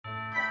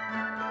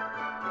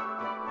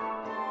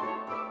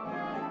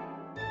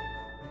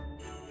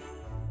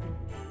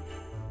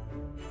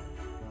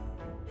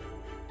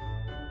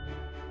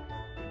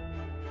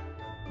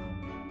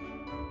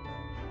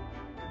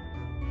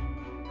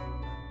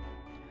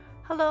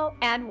Hello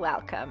and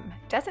welcome.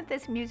 Doesn't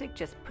this music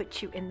just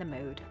put you in the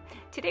mood?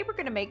 Today we're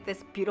going to make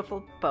this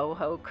beautiful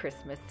boho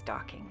Christmas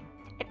stocking.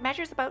 It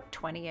measures about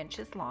 20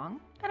 inches long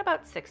and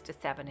about 6 to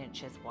 7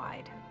 inches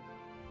wide.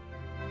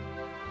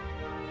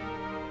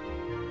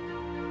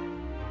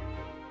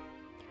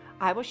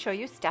 I will show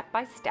you step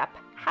by step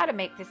how to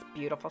make this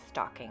beautiful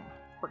stocking.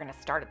 We're going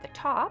to start at the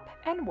top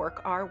and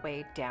work our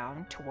way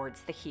down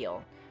towards the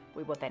heel.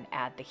 We will then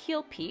add the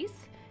heel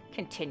piece,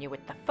 continue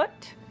with the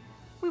foot.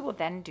 We will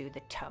then do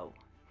the toe.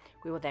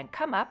 We will then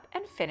come up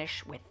and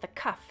finish with the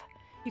cuff.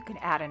 You can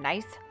add a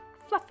nice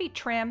fluffy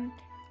trim,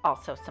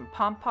 also some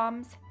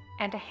pom-poms,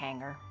 and a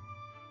hanger.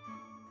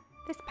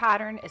 This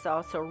pattern is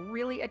also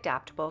really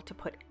adaptable to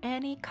put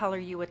any color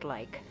you would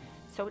like.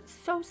 So it's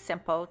so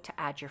simple to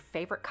add your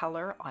favorite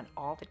color on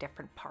all the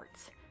different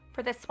parts.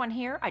 For this one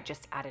here, I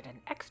just added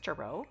an extra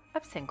row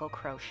of single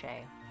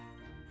crochet.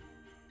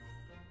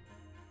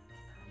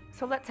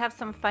 So let's have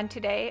some fun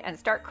today and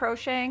start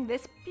crocheting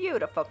this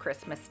beautiful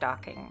Christmas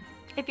stocking.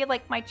 If you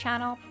like my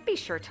channel, be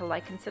sure to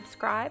like and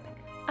subscribe,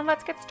 and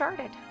let's get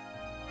started.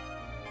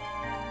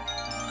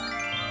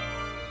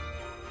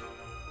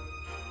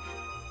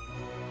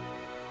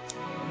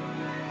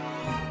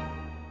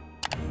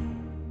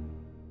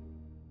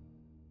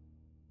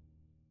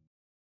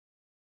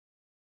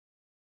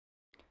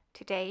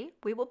 Today,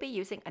 we will be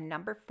using a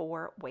number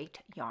 4 weight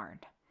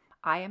yarn.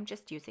 I am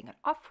just using an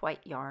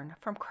off-white yarn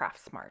from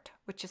Craftsmart,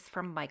 which is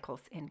from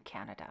Michaels in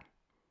Canada.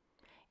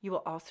 You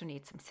will also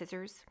need some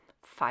scissors,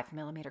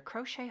 5mm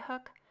crochet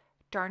hook,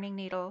 darning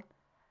needle,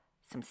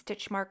 some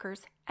stitch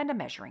markers, and a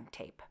measuring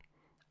tape.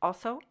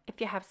 Also, if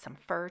you have some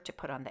fur to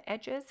put on the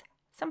edges,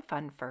 some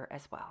fun fur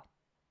as well.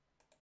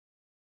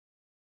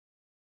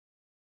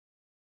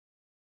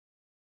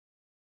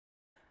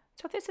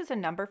 So this is a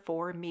number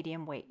 4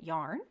 medium weight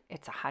yarn.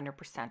 It's 100%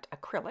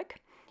 acrylic.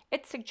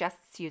 It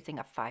suggests using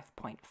a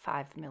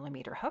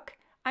 5.5mm hook.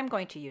 I'm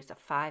going to use a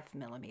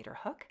 5mm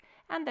hook,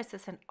 and this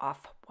is an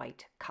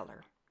off-white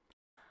color.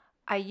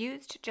 I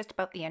used just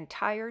about the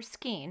entire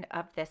skein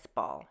of this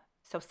ball,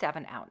 so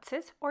 7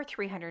 ounces or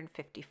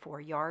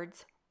 354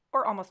 yards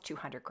or almost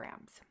 200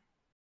 grams.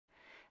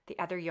 The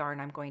other yarn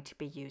I'm going to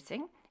be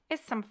using is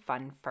some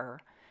fun fur.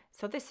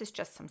 So this is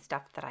just some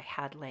stuff that I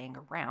had laying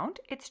around.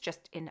 It's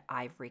just in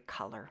ivory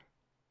color.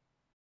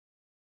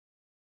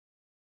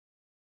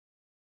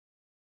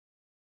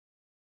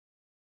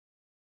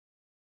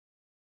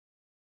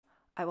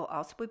 I will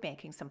also be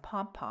making some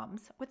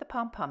pom-poms with a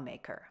pom-pom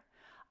maker.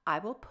 I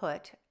will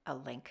put a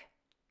link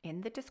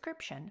in the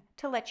description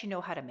to let you know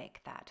how to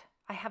make that.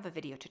 I have a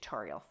video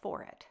tutorial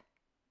for it.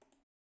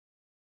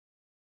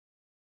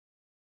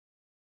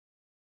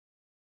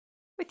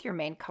 With your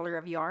main color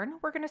of yarn,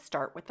 we're going to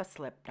start with a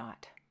slip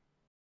knot.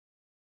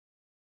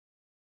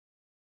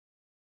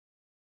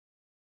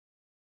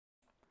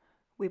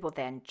 We will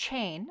then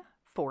chain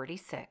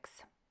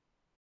 46.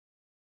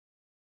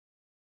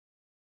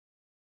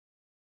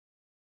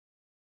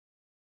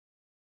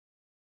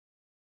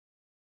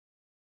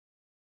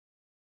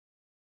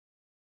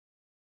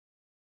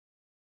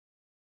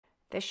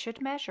 This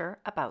should measure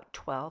about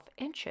 12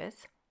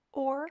 inches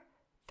or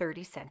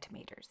 30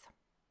 centimeters.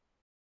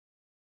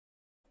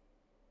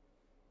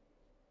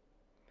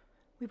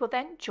 We will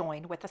then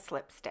join with a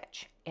slip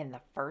stitch in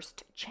the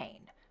first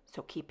chain.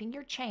 So keeping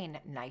your chain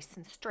nice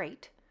and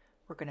straight,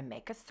 we're going to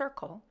make a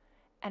circle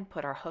and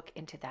put our hook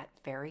into that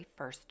very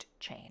first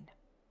chain.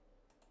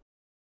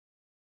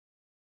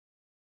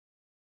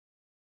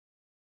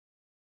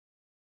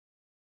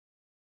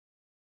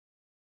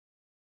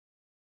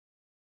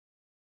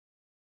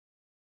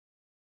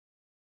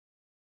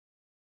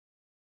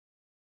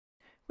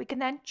 We can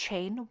then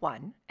chain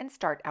 1 and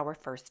start our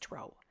first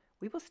row.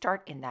 We will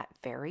start in that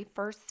very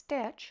first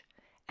stitch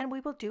and we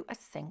will do a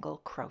single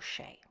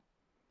crochet.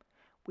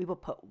 We will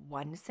put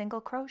 1 single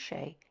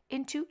crochet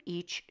into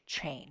each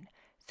chain.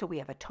 So we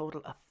have a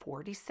total of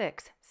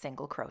 46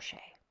 single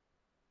crochet.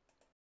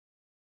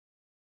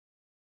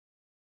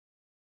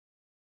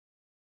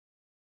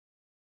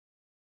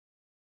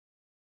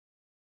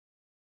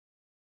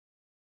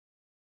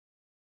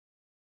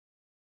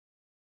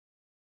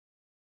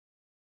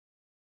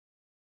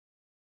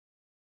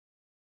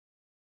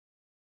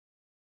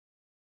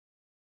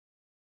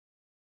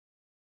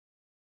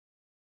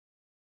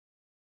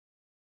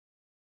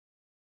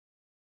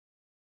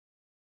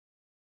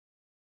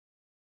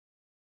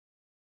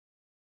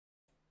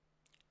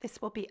 This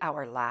will be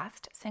our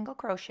last single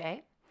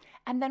crochet,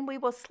 and then we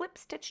will slip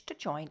stitch to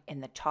join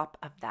in the top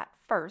of that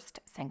first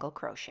single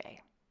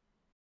crochet.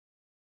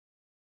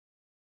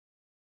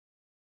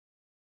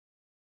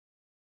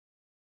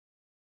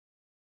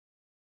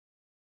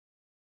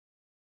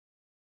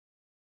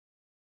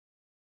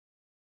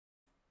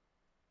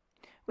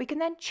 We can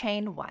then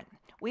chain 1.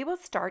 We will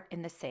start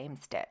in the same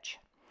stitch.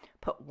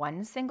 Put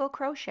 1 single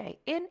crochet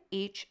in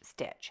each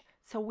stitch.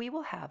 So we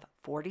will have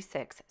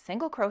 46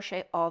 single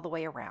crochet all the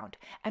way around,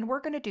 and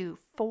we're going to do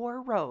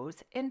 4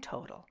 rows in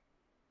total.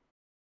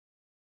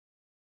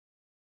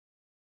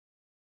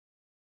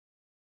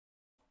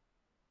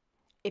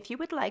 If you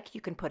would like,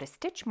 you can put a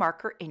stitch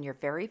marker in your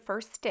very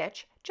first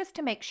stitch just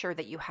to make sure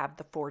that you have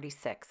the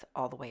 46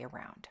 all the way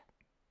around.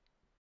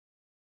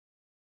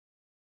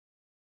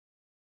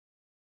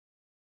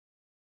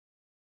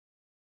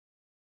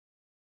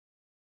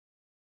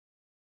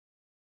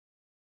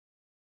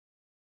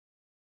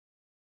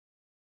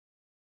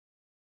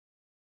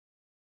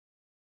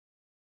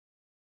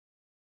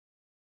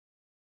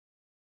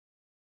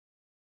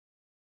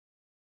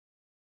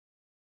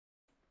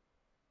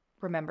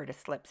 Remember to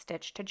slip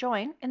stitch to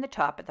join in the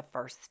top of the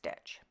first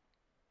stitch.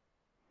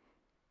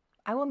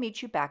 I will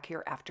meet you back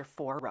here after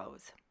 4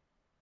 rows.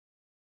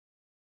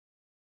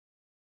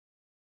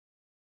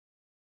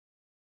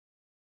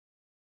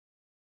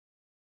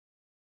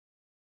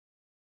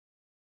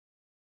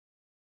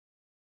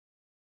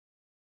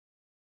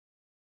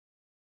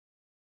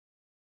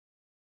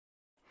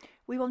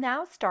 We will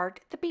now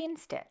start the bean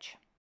stitch.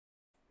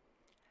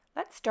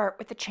 Let's start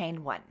with the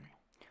chain 1.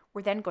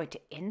 We're then going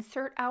to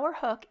insert our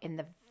hook in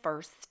the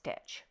first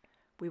stitch.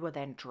 We will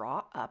then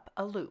draw up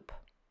a loop.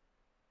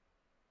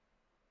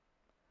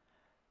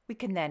 We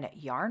can then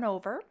yarn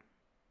over,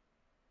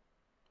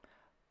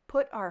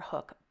 put our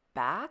hook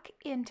back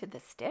into the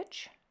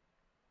stitch,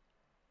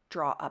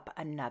 draw up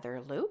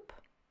another loop,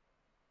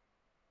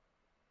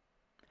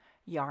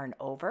 yarn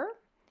over,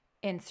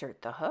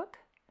 insert the hook,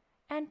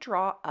 and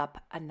draw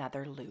up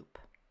another loop.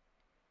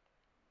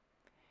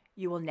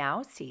 You will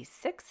now see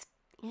 6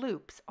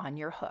 loops on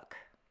your hook.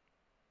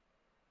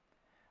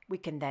 We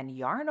can then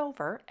yarn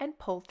over and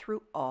pull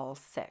through all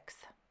 6.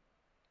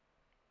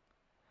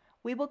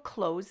 We will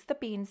close the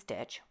bean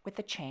stitch with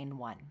the chain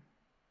 1.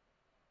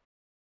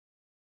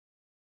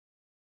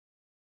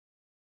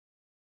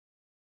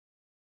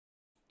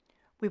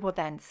 We will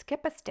then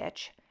skip a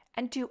stitch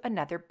and do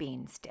another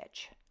bean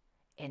stitch.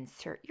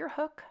 Insert your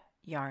hook,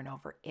 yarn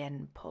over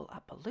in, pull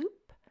up a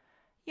loop,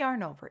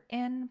 yarn over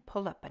in,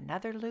 pull up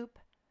another loop,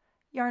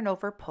 yarn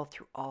over, pull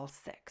through all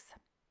 6.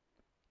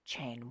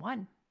 Chain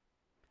 1,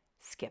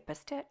 skip a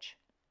stitch,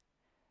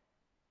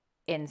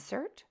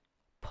 insert,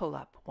 pull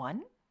up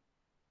 1,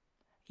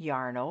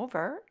 yarn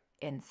over,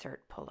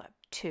 insert, pull up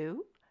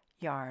 2,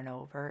 yarn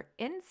over,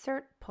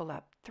 insert, pull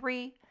up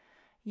 3,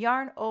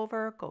 yarn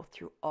over, go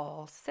through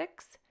all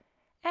 6,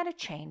 and a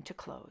chain to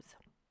close.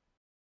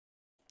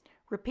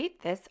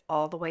 Repeat this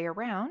all the way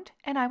around,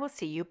 and I will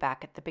see you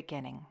back at the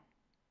beginning.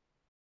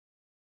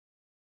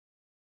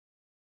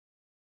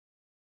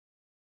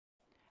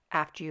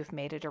 After you've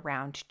made it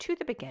around to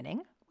the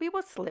beginning, we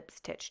will slip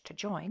stitch to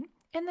join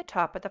in the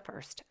top of the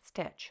first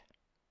stitch.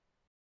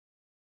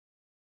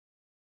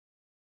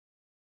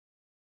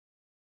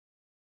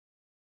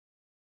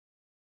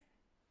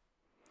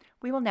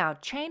 We will now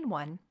chain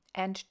 1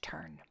 and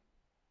turn.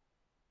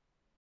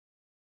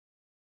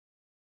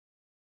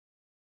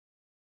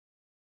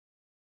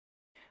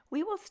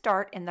 We will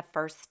start in the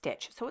first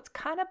stitch, so it's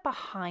kind of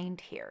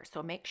behind here,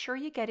 so make sure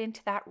you get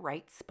into that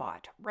right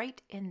spot,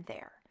 right in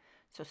there.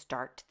 So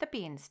start the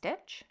bean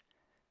stitch,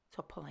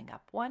 so pulling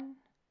up 1,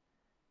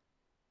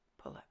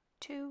 pull up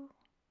 2,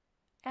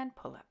 and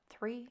pull up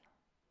 3.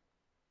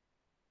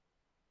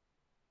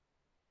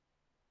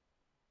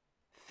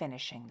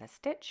 Finishing the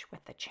stitch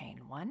with the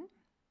chain 1.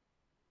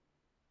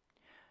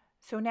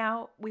 So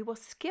now we will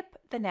skip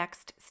the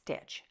next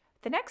stitch.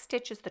 The next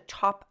stitch is the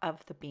top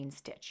of the bean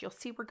stitch. You'll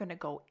see we're going to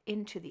go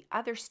into the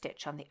other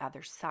stitch on the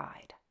other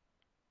side.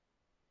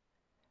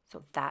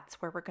 So that's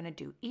where we're going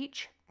to do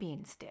each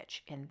bean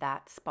stitch, in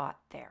that spot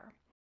there.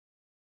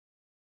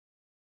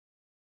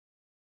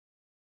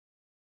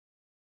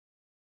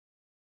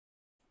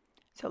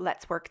 So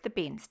let's work the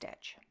bean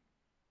stitch.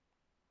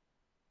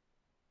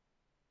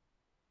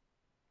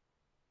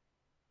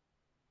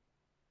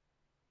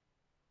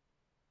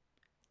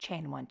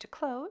 Chain 1 to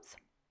close.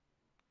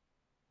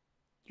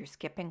 You're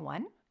skipping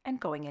 1 and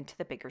going into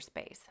the bigger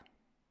space.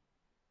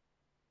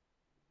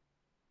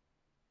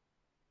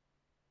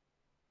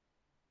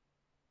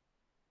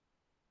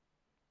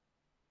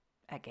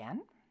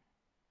 Again,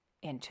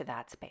 into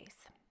that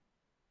space.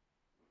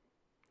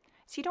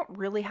 So you don't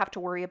really have to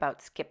worry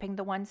about skipping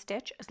the 1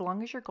 stitch as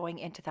long as you're going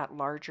into that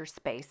larger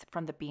space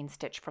from the bean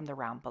stitch from the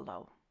round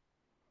below.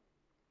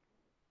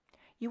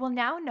 You will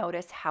now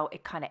notice how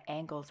it kind of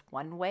angles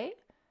one way,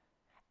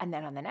 and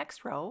then on the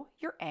next row,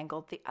 you're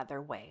angled the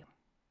other way.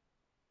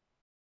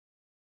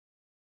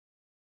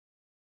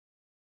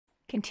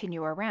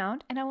 Continue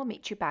around and I will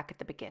meet you back at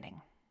the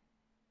beginning.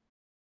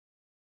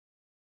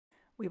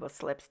 We will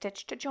slip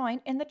stitch to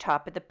join in the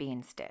top of the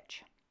bean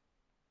stitch.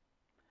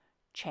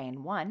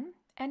 Chain 1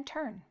 and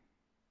turn.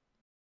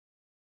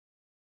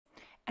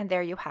 And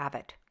there you have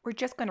it. We're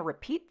just going to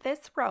repeat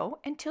this row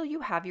until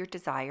you have your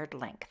desired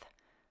length.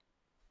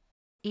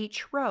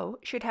 Each row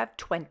should have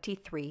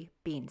 23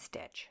 bean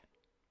stitch.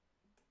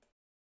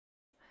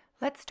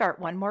 Let's start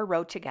one more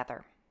row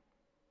together.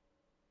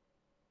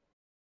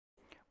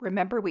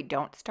 Remember, we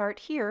don't start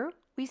here,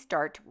 we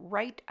start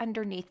right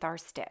underneath our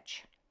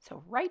stitch.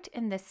 So right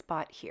in this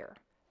spot here,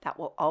 that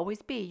will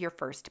always be your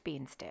first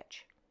bean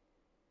stitch.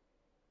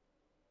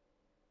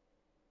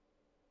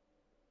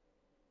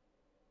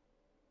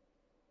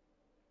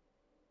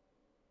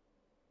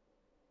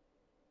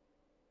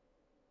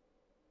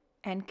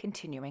 and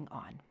continuing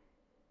on.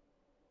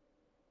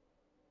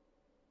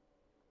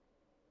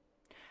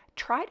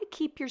 Try to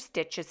keep your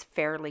stitches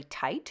fairly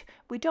tight.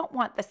 We don't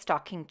want the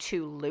stocking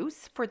too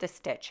loose for the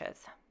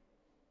stitches.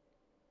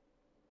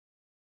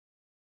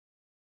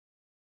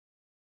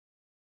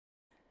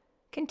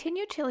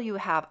 Continue till you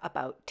have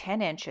about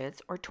 10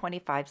 inches or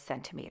 25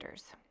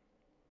 centimeters.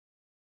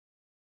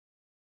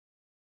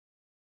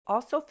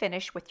 Also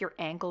finish with your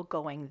angle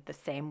going the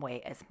same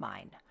way as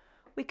mine.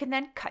 We can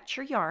then cut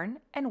your yarn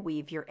and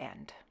weave your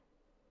end.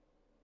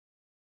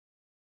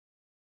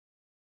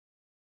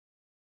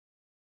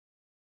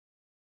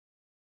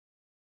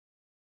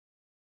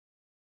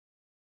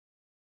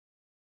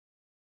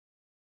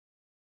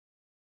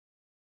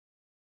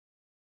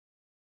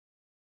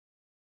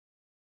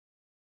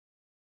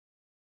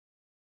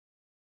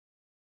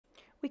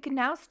 We can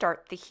now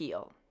start the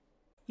heel.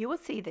 You will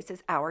see this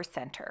is our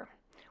center.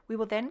 We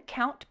will then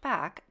count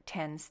back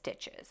 10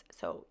 stitches.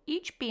 So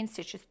each bean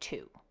stitch is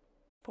 2,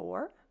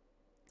 4,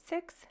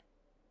 6,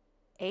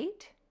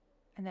 8,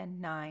 and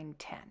then 9,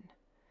 10.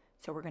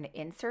 So we're going to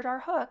insert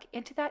our hook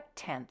into that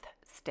 10th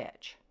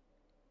stitch.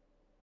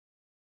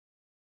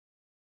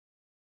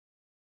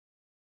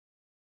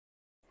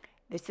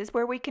 This is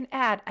where we can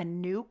add a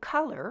new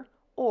color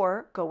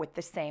or go with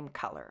the same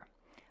color.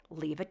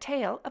 Leave a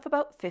tail of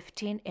about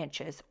 15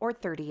 inches or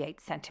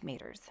 38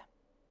 centimeters.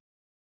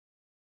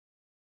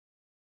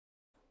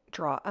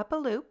 Draw up a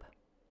loop,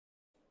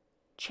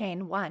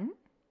 chain 1,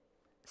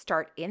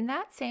 start in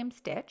that same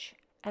stitch,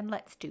 and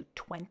let's do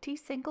 20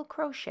 single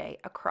crochet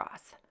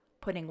across,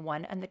 putting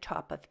one on the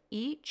top of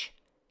each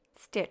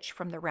stitch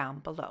from the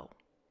round below.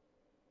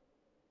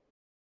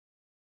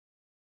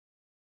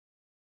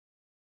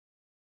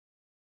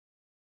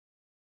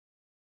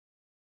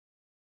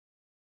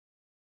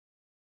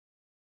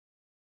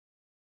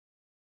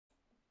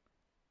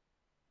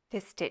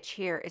 This stitch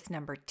here is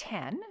number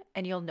 10,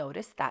 and you'll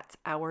notice that's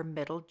our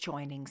middle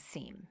joining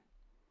seam.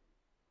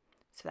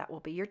 So that will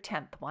be your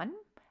 10th one,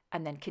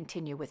 and then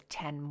continue with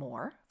 10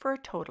 more for a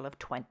total of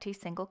 20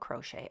 single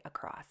crochet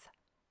across.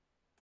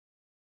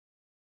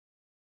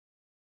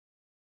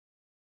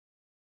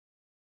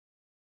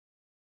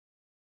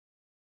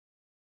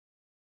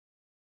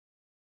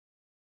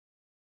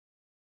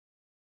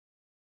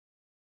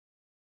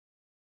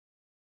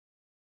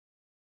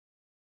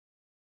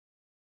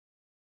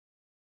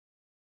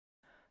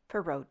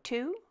 For row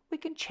 2, we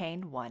can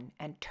chain 1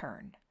 and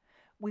turn.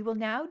 We will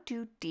now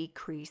do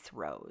decrease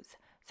rows.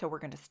 So we're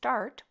going to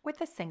start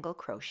with a single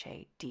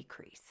crochet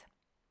decrease.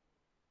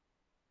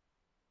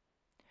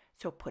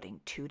 So putting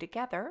 2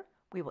 together,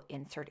 we will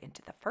insert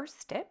into the first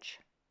stitch,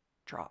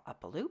 draw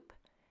up a loop,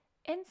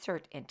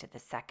 insert into the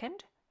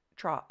second,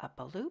 draw up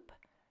a loop,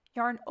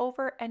 yarn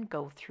over and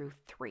go through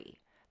 3.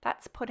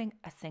 That's putting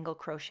a single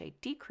crochet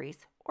decrease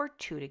or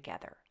 2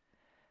 together.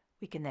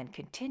 We can then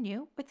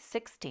continue with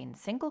 16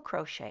 single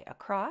crochet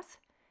across,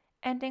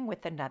 ending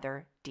with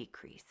another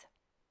decrease.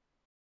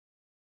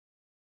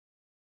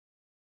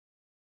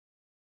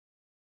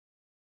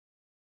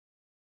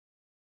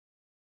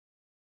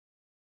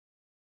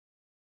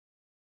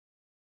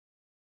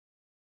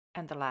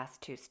 And the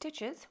last 2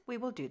 stitches, we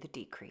will do the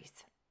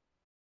decrease.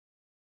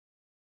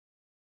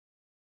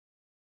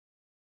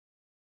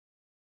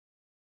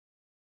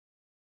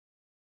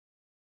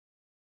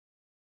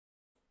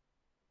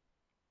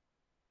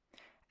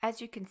 As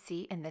you can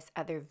see in this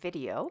other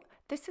video,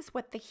 this is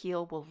what the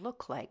heel will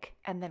look like,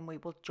 and then we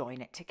will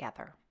join it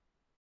together.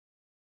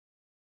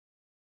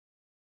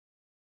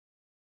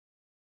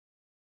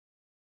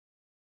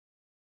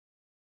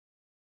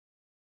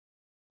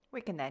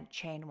 We can then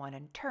chain 1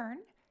 and turn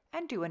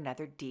and do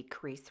another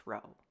decrease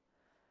row,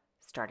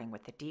 starting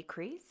with the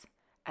decrease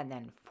and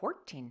then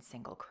 14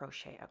 single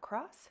crochet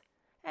across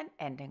and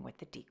ending with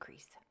the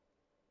decrease.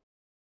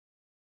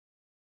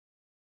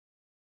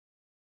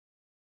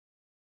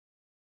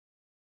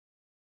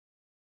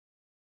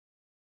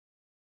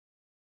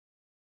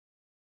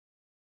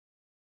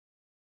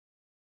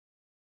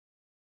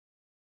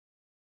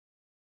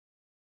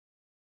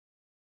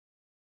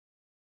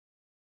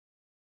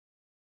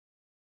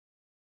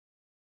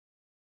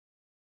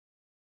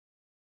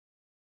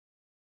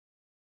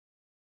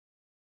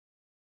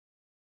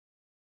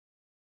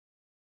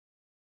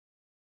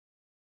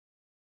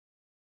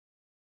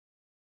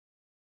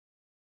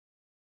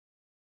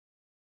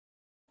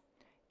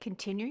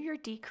 Continue your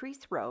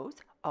decrease rows,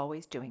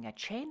 always doing a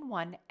chain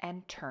 1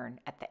 and turn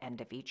at the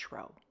end of each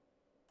row.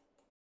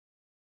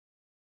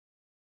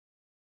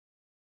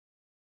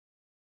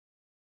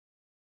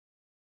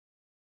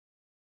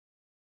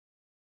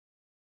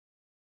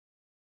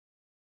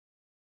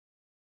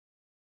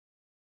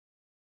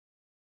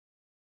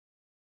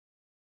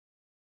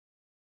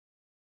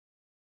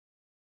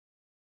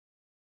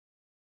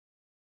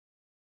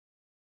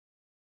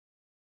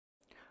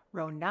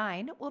 Row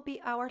 9 will be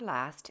our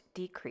last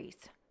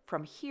decrease.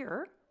 From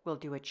here, we'll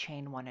do a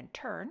chain 1 and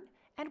turn,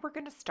 and we're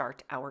going to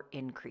start our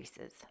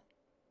increases.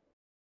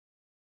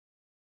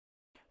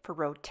 For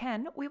row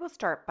 10, we will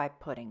start by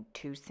putting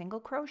 2 single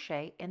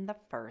crochet in the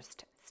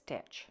first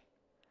stitch.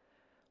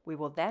 We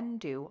will then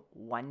do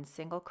 1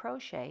 single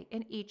crochet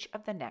in each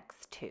of the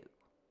next 2.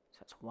 So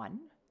it's 1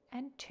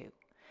 and 2,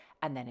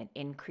 and then an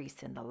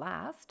increase in the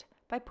last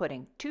by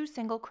putting 2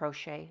 single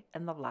crochet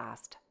in the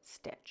last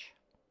stitch.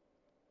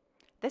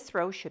 This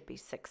row should be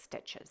 6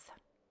 stitches.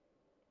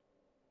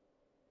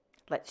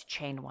 Let's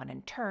chain 1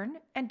 and turn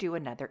and do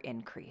another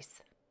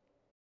increase.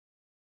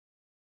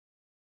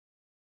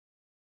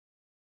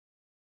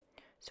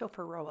 So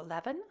for row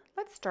 11,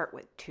 let's start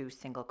with 2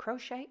 single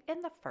crochet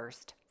in the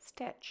first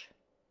stitch.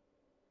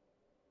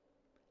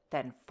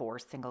 Then 4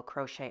 single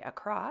crochet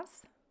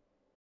across,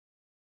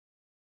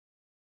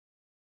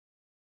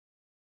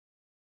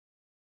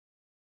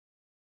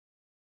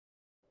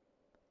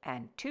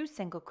 and 2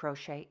 single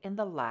crochet in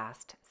the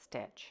last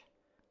stitch.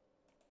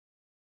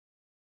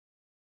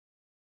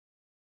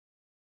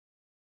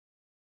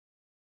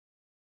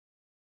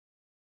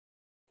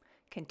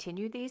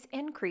 Continue these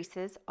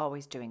increases,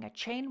 always doing a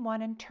chain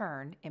 1 and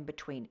turn in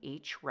between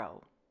each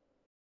row.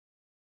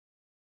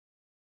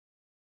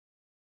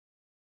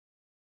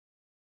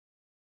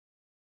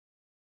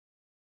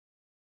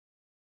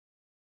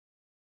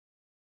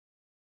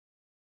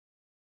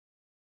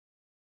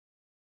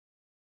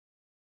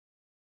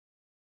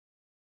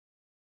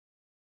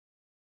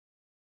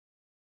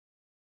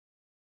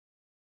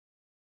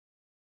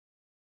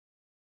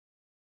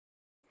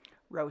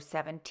 Row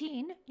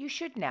 17, you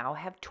should now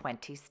have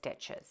 20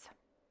 stitches.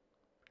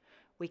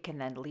 We can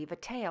then leave a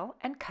tail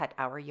and cut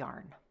our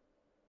yarn.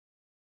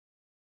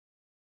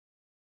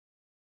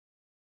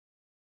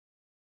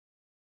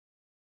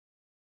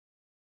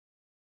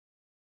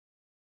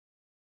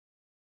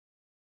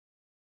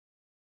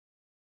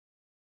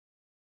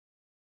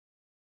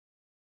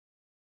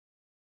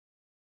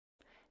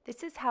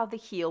 This is how the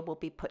heel will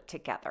be put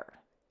together.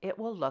 It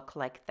will look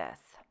like this,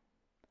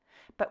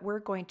 but we're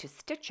going to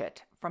stitch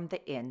it from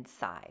the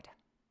inside.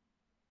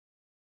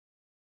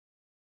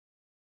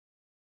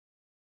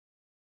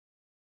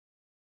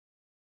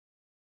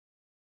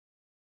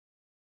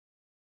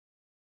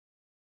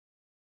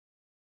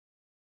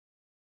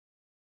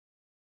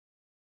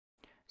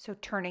 So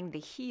turning the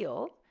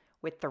heel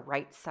with the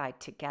right side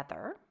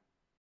together,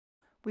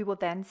 we will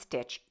then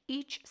stitch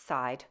each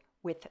side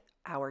with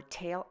our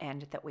tail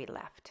end that we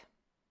left.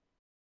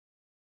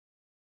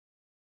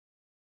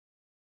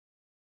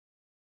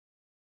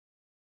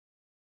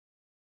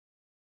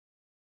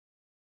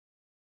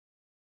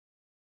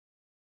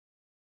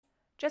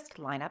 Just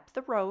line up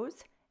the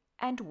rows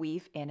and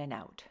weave in and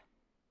out.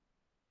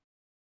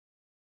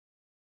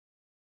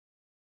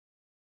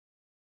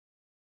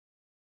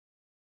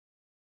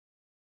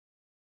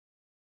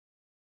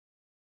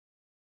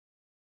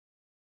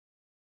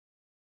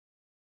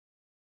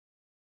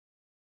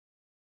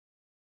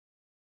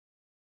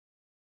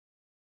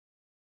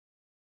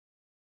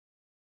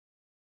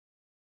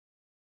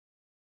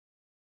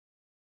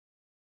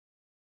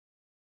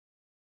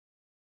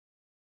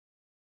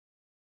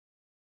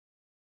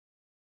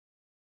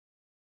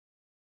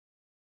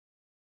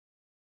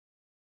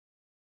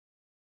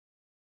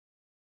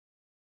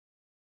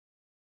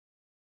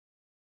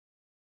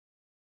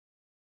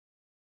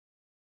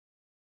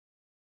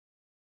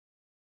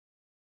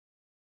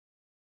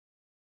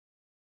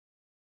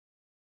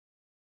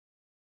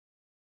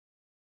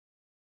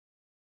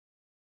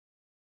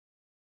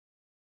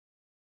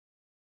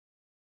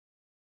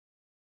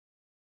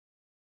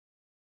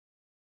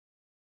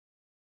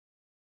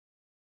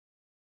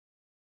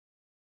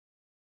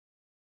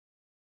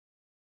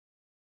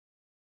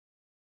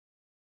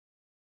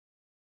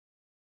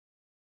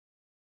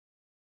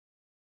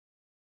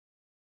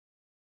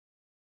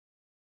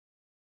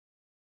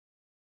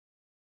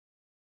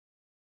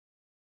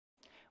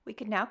 We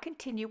can now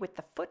continue with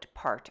the foot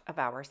part of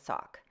our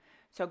sock.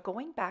 So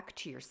going back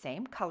to your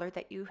same color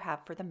that you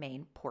have for the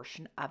main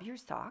portion of your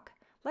sock,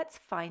 let's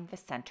find the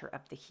center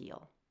of the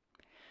heel.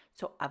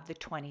 So of the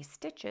 20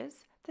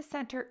 stitches, the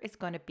center is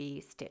going to be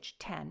stitch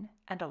 10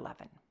 and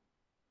 11.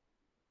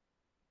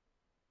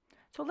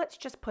 So let's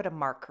just put a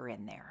marker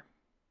in there.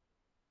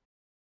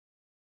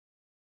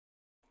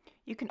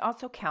 You can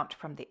also count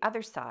from the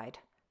other side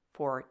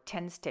for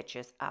 10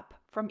 stitches up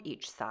from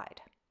each side.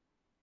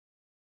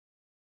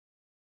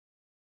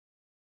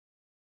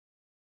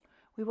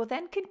 We will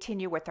then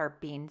continue with our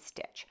bean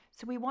stitch.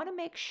 So we want to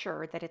make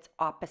sure that it's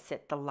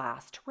opposite the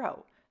last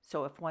row.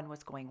 So if one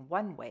was going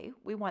one way,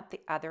 we want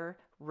the other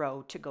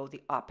row to go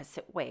the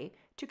opposite way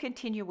to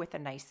continue with a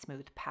nice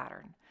smooth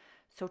pattern.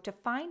 So to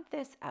find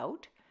this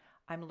out,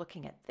 I'm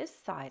looking at this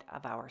side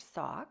of our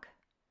sock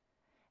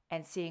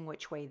and seeing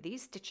which way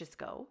these stitches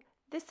go.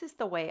 This is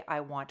the way I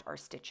want our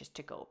stitches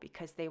to go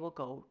because they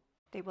will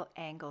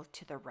angle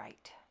to the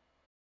right.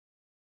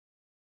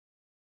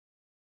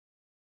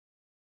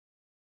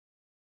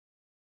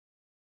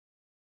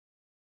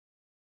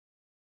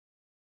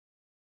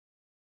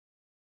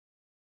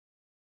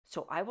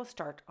 So I will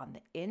start on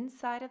the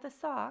inside of the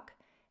sock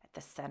at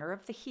the center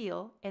of the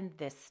heel in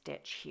this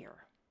stitch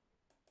here.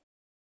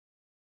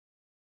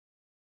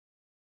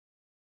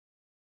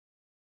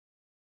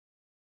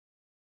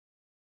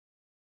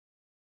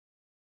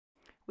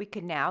 We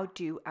can now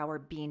do our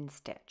bean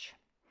stitch.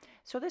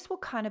 So this will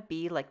kind of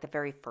be like the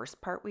very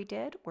first part we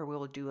did, where we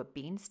will do a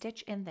bean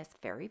stitch in this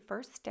very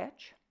first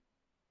stitch.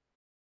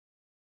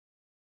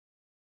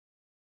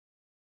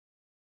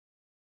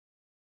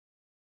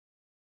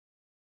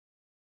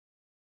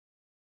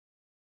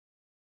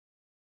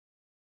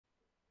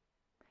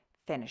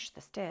 Finish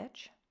the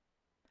stitch.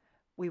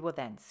 We will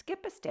then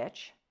skip a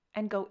stitch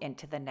and go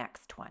into the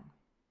next one.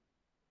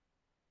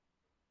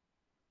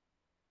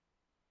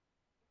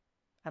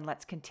 And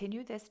let's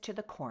continue this to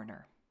the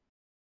corner.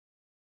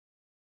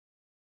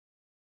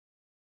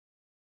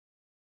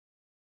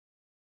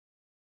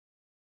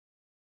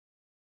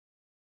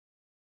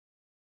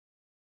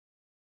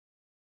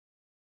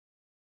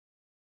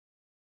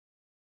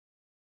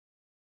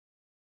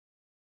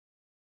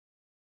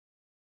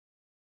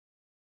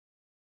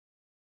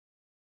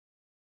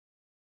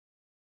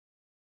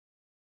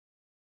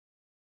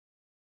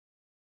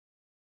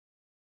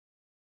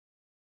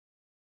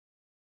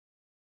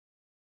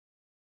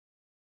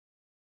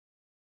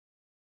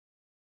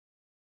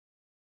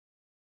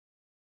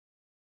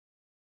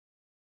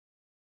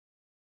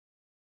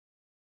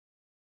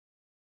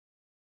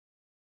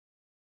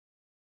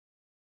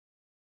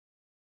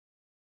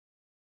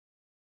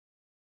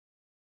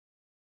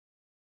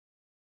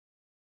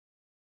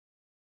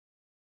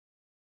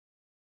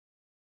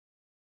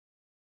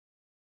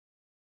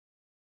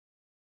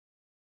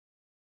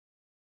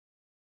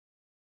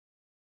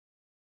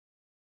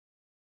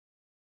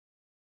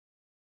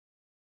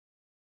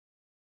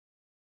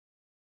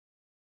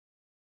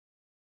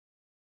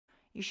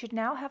 You should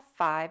now have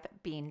 5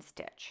 bean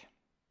stitch.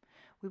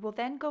 We will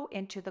then go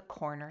into the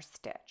corner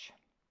stitch.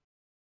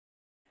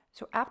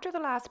 So after the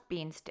last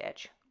bean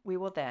stitch, we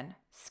will then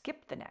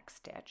skip the next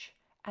stitch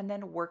and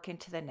then work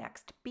into the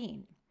next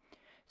bean.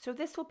 So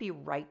this will be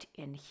right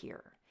in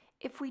here.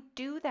 If we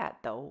do that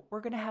though,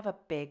 we're going to have a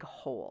big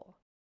hole.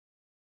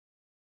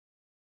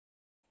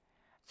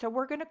 So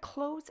we're going to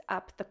close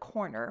up the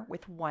corner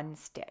with 1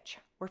 stitch.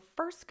 We're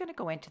first going to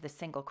go into the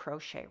single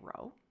crochet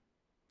row,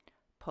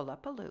 pull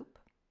up a loop.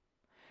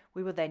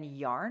 We will then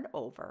yarn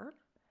over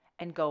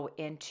and go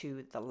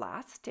into the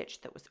last stitch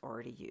that was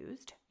already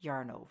used,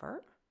 yarn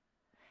over,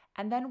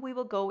 and then we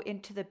will go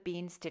into the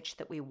bean stitch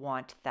that we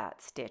want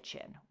that stitch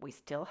in. We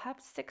still have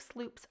 6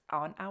 loops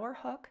on our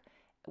hook.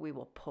 We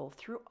will pull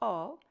through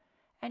all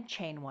and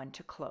chain 1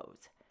 to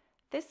close.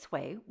 This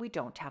way we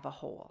don't have a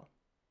hole.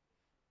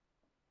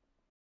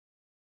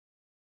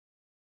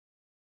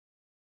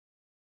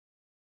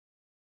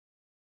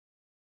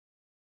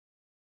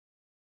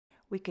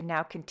 We can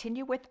now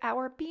continue with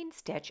our bean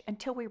stitch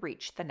until we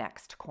reach the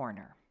next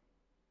corner.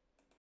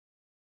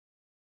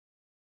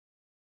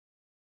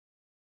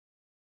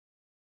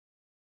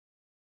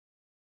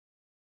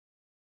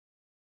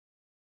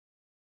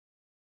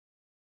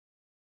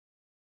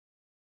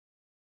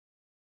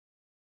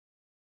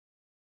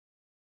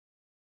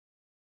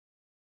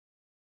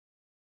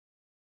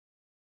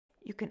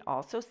 You can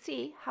also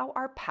see how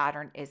our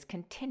pattern is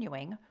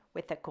continuing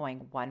with it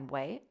going one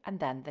way and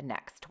then the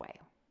next way.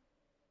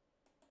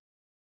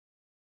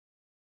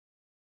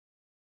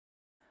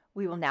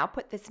 We will now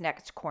put this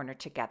next corner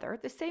together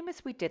the same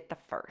as we did the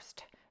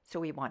first. So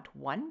we want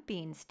 1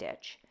 bean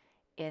stitch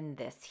in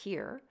this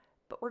here,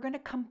 but we're going to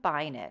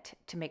combine it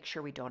to make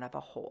sure we don't have a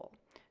hole.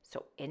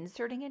 So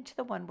inserting into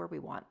the one where we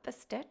want the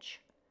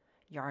stitch,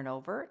 yarn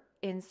over,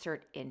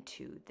 insert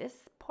into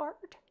this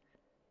part,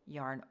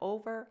 yarn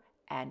over,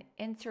 and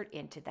insert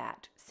into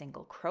that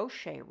single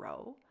crochet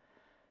row,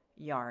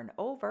 yarn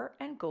over,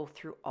 and go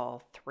through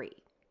all 3.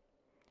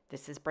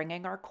 This is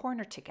bringing our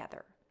corner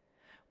together.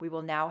 We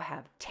will now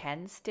have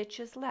 10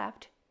 stitches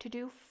left to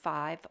do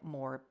 5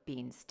 more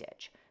bean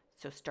stitch.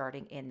 So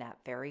starting in that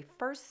very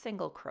first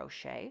single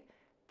crochet,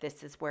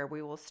 this is where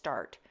we will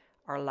start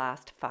our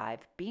last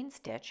 5 bean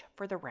stitch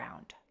for the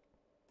round.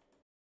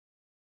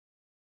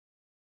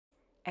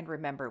 And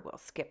remember, we'll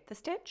skip the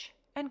stitch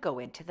and go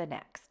into the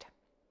next.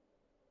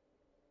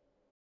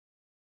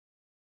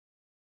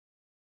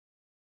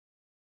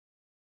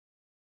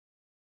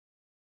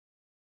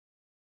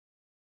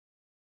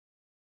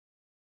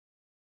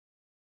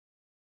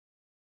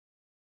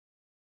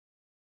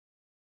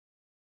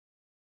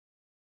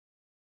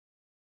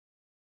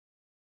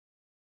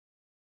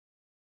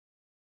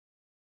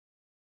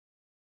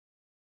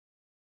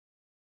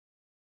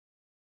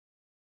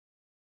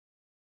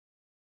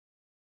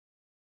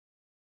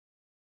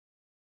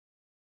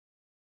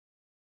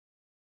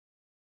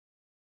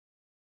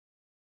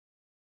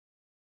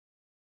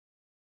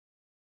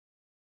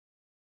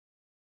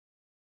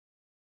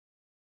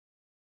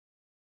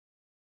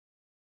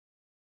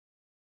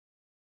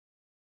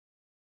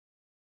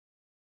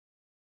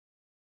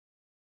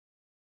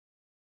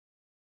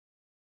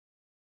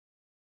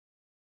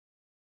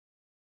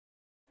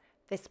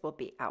 This will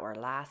be our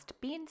last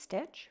bean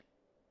stitch.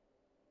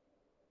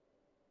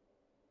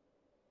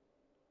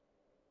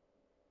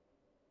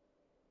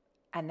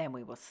 And then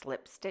we will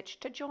slip stitch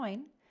to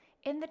join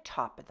in the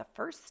top of the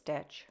first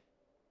stitch.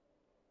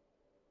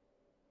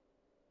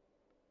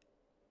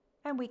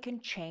 And we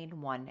can chain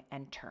 1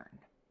 and turn.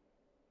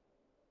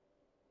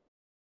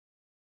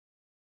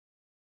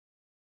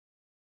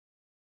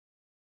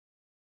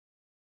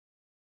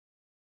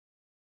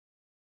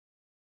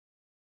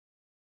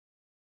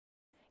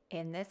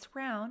 In this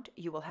round,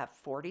 you will have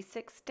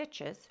 46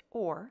 stitches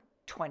or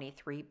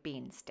 23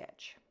 bean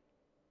stitch.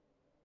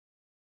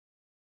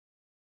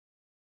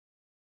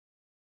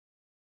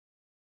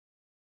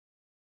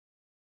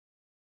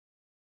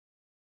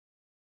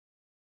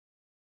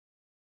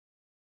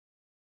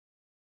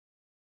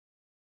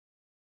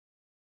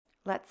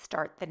 Let's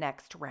start the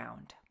next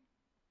round.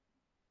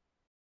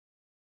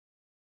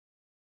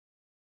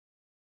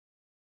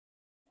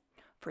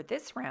 For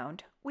this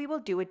round, we will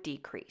do a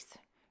decrease.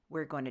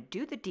 We're going to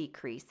do the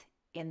decrease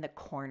in the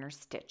corner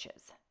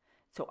stitches.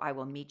 So I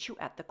will meet you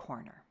at the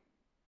corner.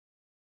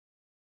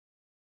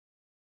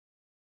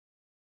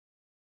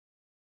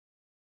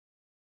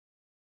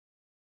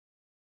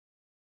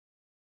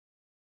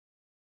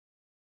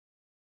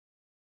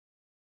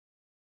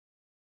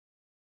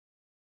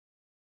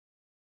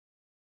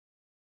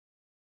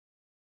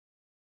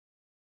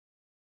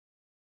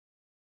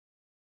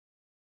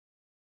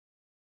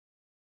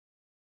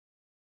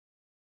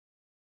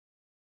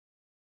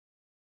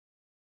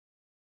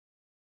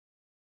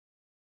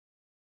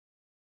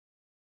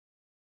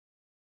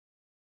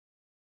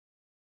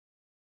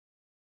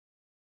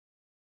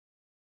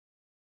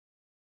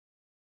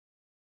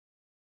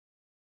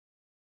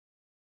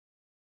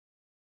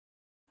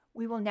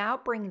 We will now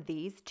bring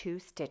these two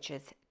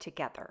stitches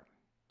together.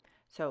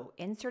 So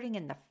inserting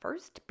in the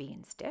first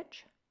bean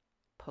stitch,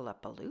 pull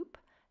up a loop,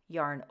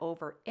 yarn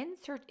over,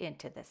 insert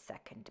into the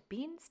second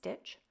bean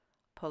stitch,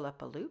 pull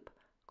up a loop,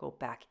 go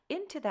back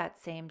into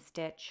that same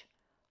stitch,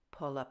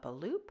 pull up a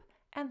loop,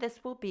 and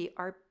this will be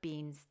our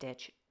bean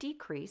stitch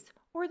decrease,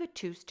 or the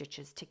two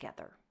stitches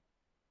together.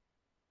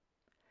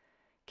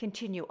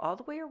 Continue all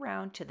the way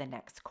around to the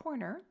next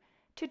corner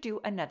to do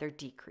another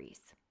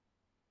decrease.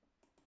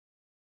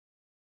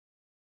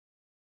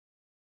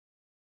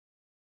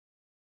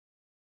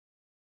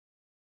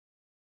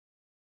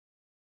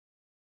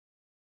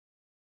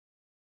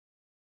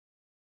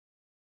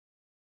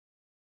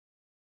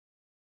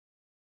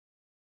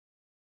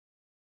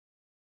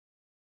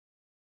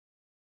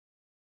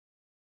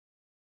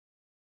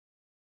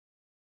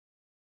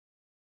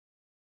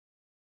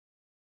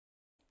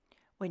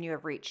 When you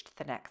have reached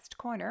the next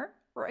corner,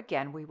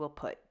 again we will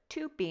put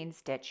two bean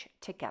stitch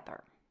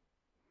together.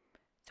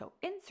 So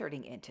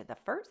inserting into the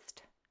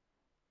first,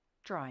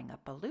 drawing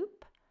up a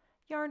loop,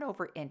 yarn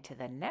over into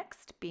the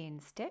next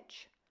bean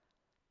stitch,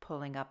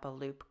 pulling up a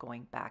loop,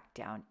 going back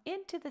down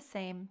into the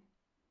same,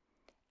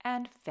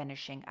 and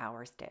finishing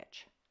our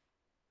stitch.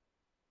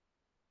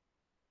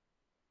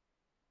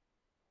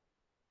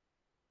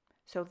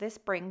 So this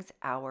brings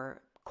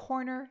our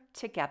corner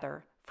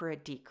together for a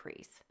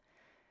decrease.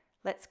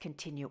 Let's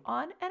continue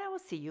on, and I will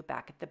see you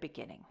back at the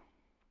beginning.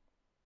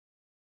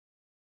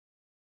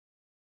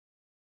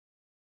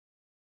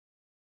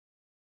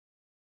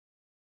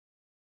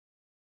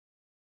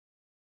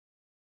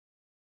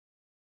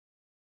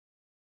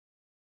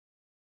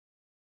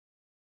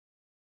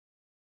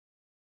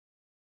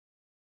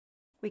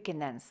 We can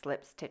then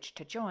slip stitch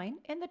to join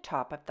in the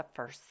top of the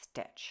first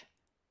stitch.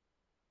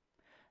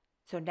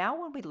 So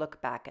now when we look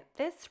back at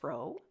this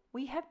row,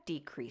 we have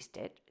decreased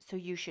it, so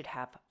you should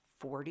have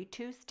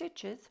 42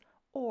 stitches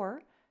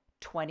or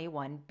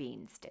 21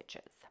 bean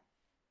stitches.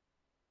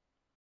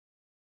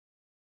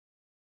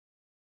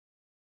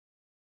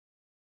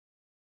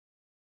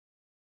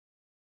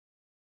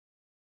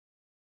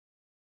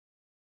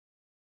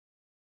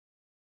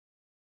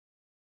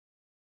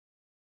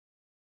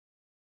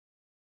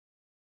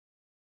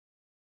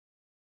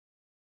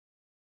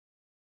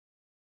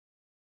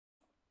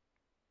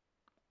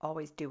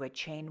 Always do a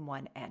chain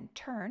one and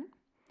turn,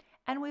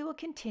 and we will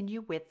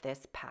continue with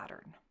this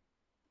pattern.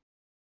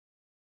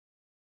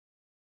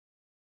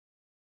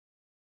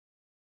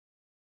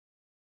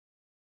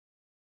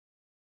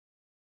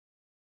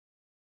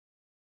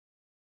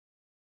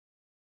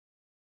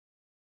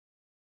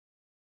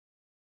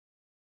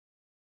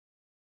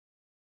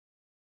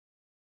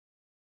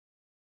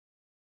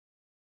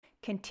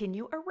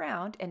 Continue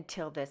around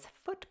until this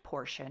foot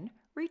portion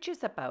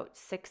reaches about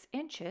 6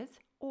 inches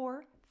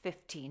or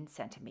 15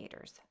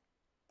 centimeters.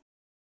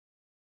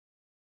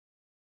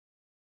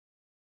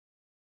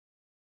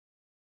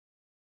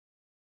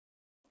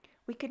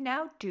 We can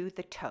now do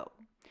the toe.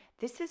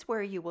 This is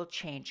where you will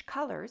change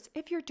colors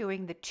if you're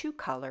doing the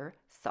 2-color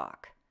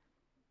sock.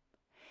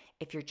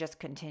 If you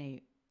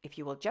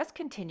will just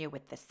continue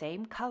with the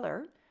same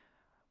color,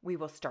 we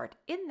will start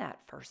in that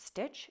first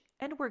stitch,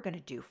 and we're going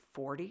to do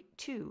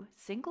 42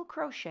 single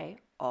crochet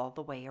all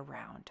the way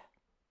around.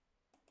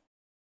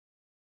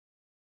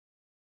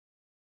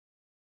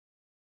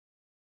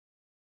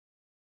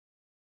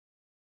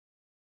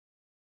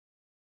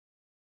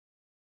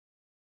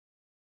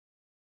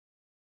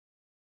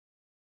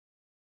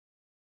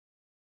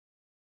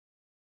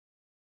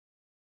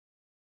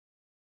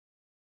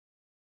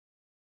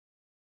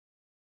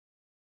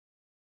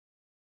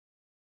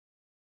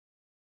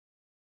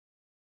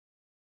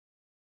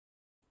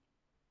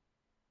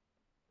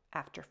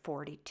 After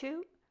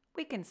 42,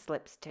 we can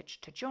slip stitch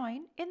to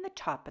join in the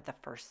top of the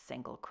first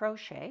single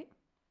crochet,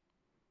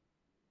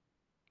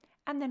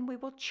 and then we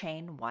will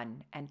chain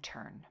 1 and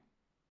turn.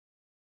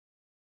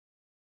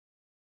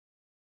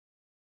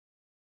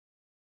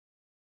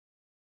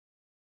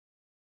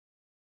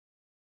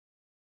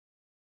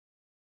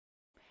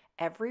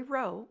 Every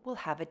row will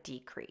have a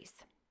decrease.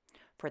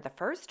 For the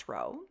first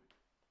row,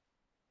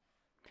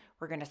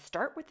 we're going to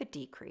start with a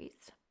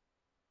decrease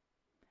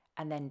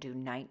and then do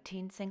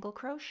 19 single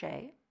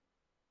crochet,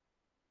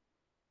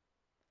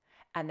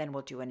 and then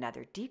we'll do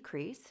another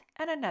decrease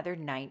and another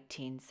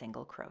 19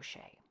 single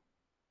crochet.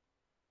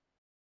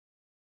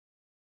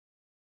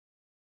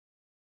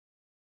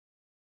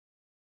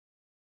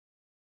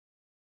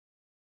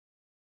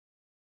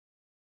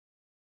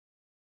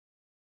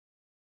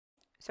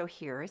 So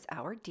here is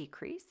our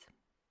decrease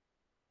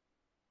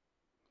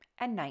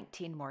and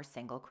 19 more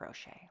single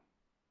crochet.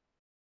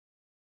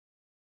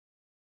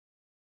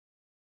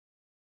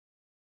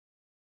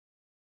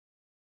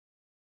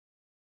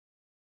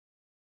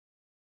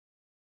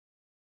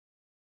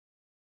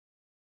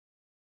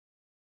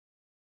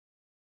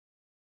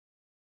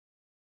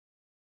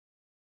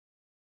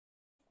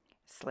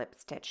 Slip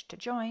stitch to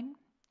join,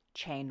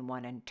 chain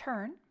 1 and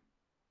turn.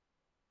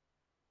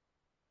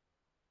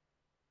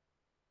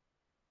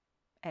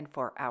 And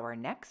for our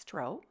next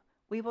row,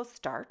 we will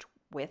start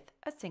with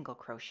a single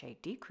crochet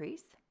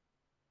decrease,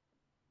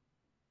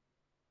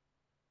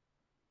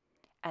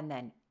 and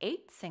then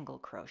 8 single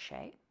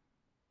crochet,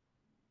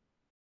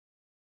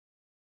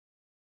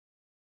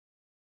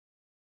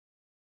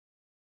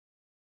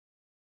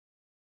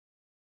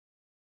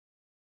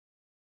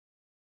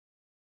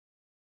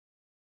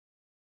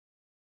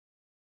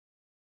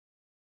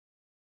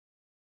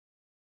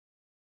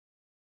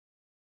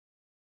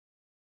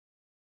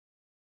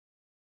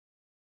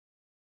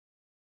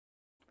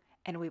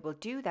 and we will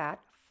do that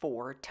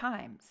 4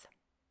 times.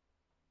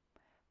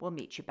 We'll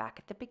meet you back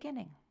at the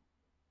beginning.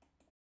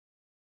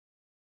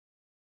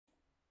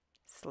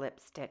 Slip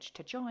stitch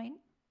to join,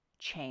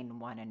 chain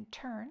 1 and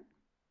turn.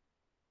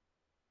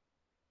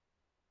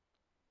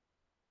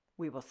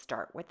 We will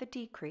start with a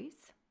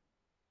decrease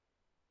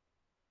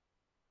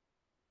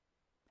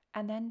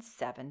and then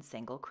 7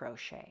 single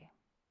crochet.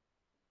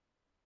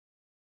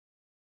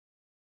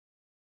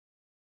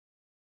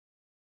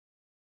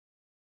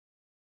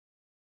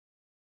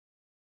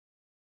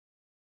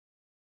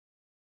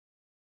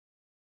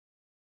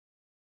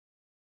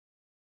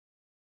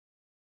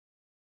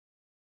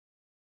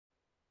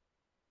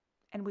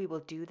 And we will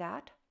do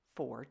that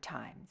 4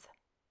 times.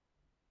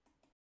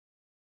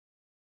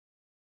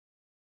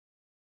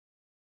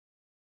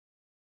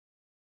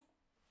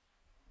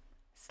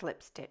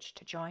 Slip stitch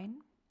to join,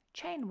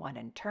 chain 1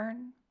 and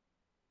turn,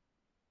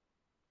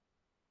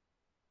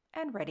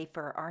 and ready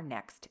for our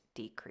next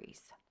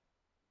decrease.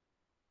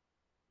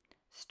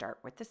 Start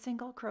with the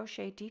single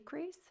crochet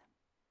decrease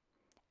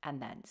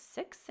and then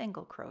 6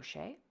 single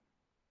crochet,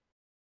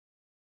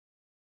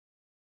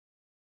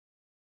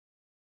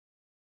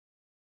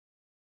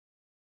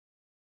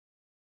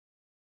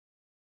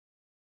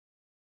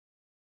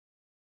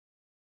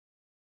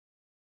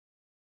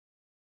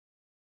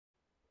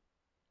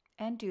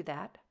 and do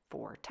that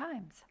 4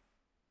 times.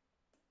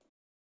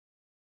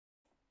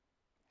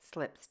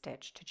 Slip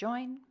stitch to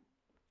join,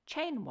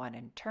 chain 1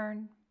 and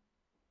turn,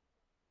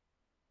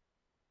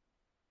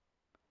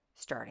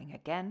 starting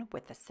again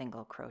with a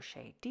single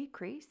crochet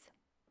decrease,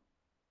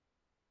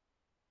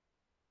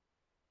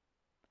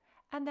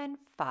 and then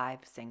 5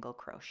 single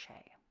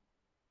crochet.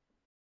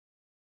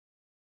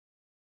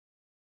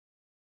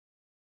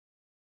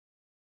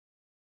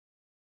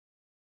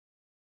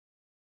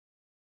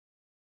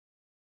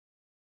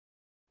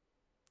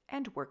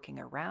 And working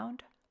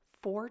around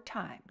 4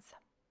 times.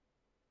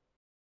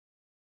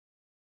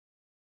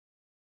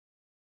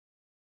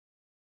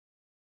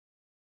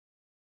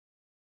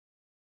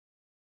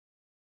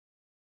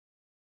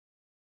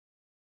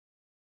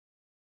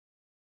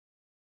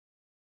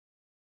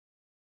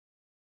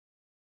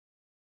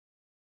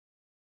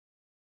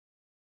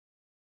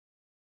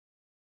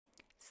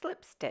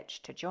 Slip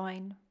stitch to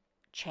join,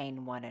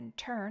 chain 1 and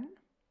turn,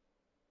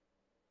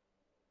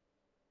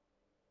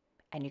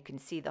 and you can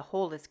see the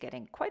hole is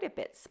getting quite a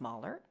bit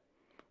smaller.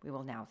 We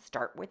will now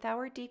start with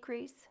our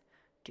decrease,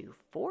 do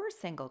 4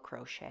 single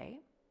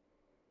crochet,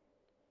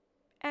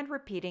 and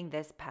repeating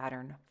this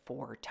pattern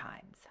 4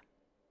 times.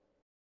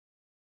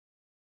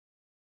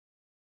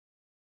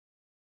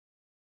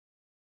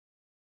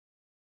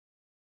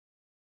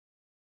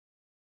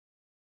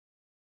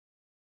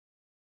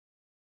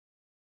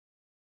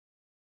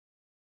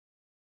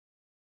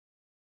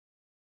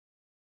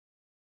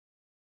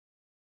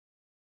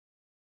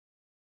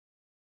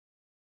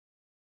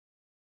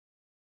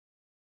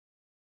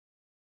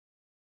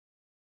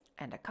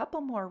 And a couple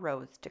more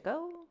rows to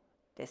go,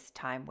 this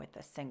time with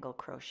a single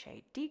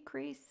crochet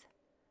decrease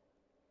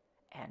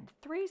and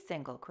 3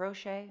 single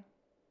crochet,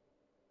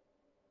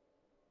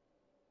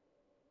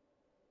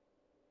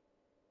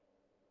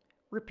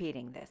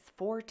 repeating this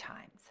 4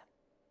 times.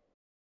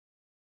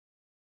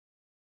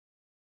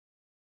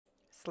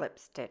 Slip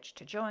stitch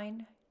to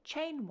join,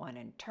 chain 1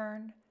 and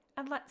turn,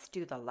 and let's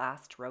do the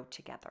last row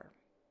together.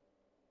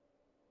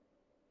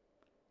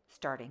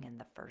 Starting in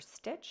the first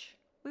stitch,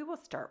 we will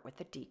start with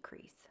a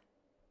decrease.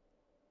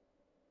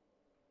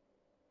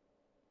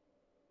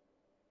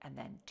 And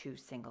then 2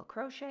 single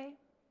crochet.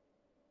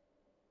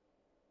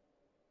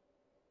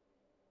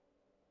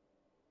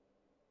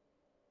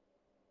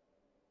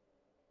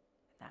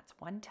 That's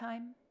one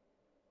time.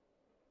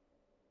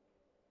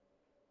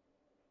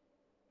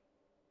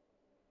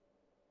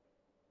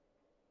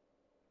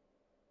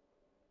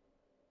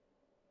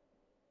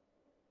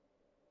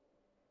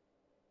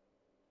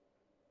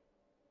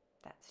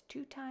 That's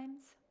 2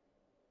 times.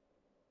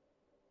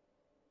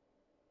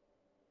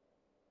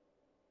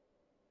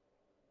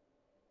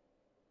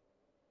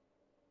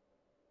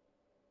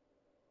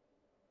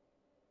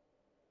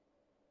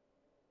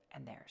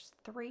 And there's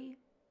 3.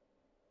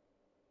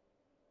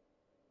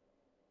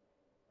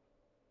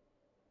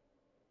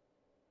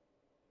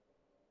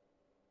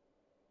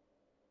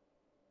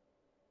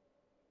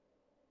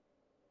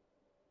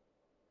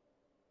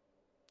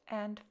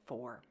 And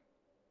 4.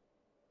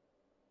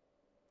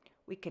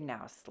 We can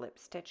now slip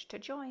stitch to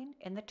join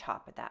in the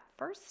top of that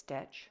first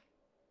stitch,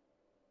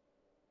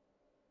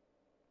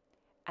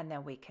 and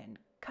then we can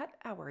cut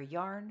our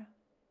yarn,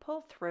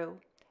 pull through,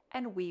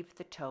 and weave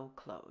the toe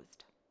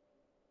closed.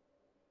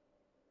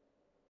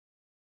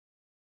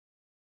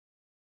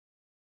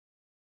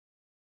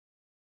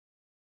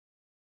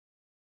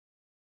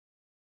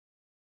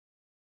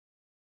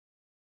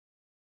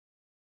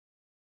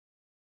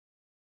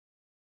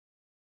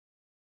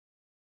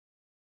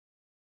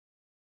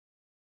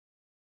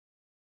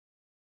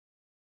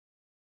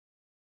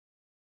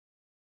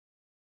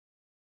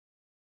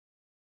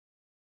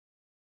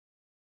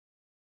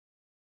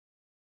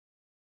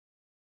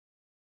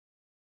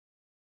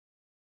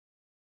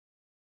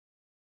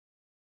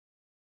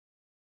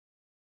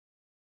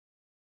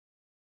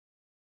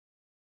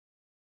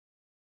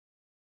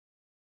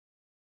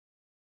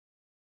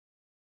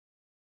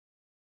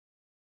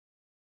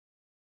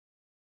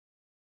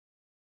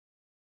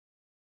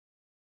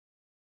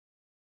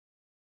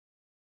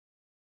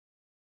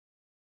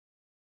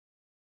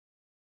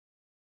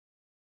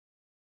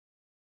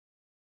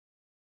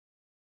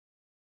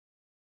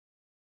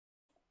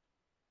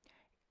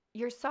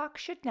 Your sock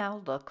should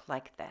now look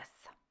like this.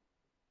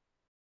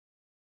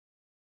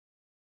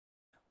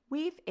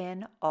 Weave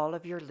in all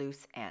of your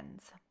loose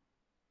ends.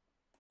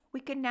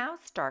 We can now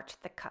start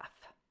the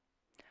cuff,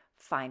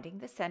 finding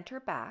the center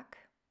back.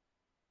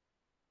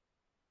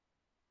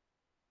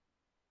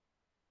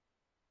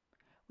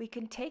 We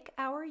can take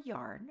our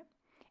yarn.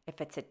 If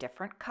it's a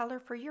different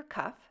color for your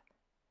cuff,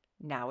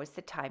 now is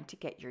the time to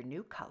get your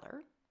new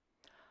color.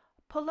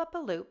 Pull up a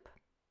loop,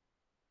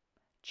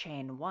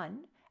 chain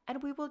 1,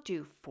 and we will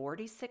do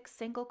 46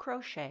 single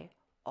crochet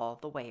all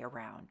the way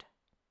around.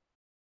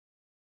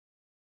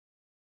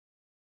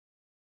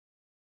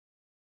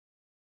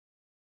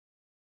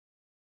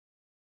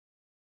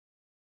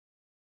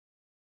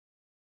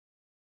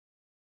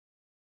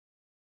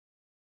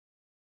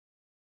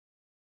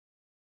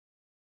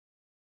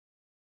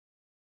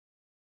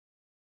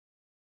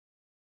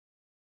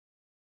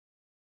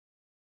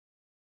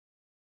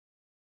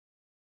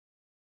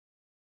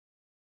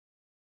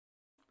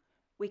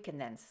 We can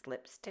then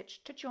slip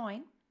stitch to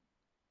join,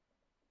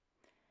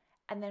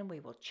 and then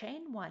we will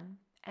chain 1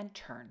 and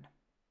turn.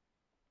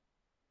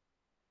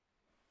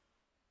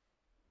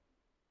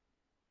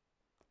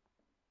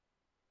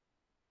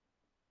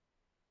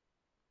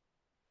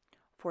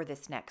 For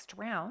this next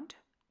round,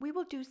 we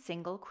will do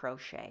single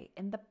crochet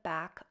in the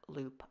back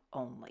loop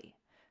only.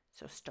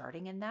 So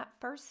starting in that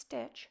first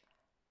stitch,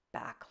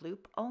 back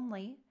loop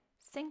only,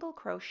 single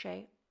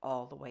crochet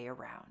all the way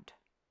around.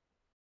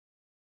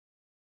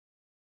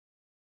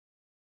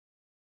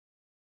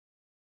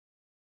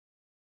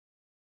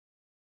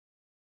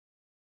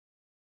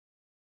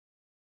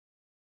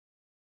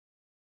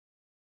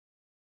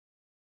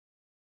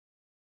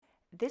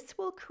 This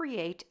will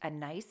create a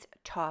nice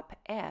top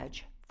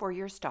edge for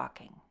your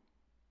stocking.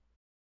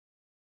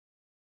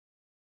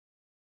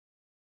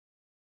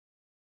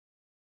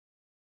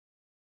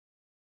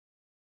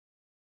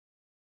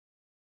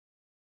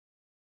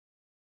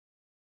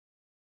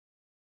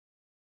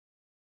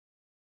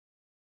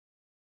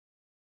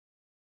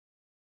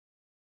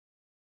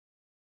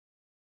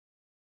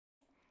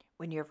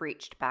 When you've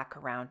reached back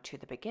around to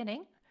the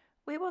beginning,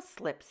 we will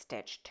slip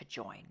stitch to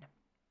join.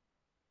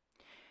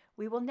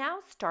 We will now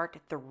start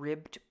the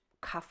ribbed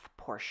cuff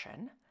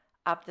portion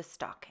of the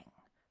stocking.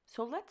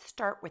 So let's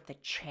start with the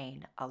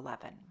chain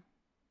 11.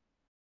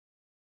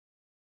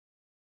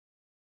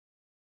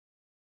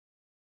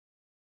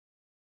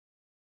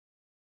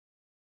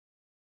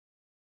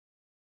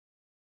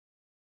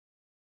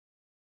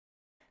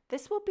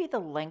 This will be the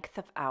length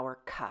of our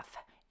cuff.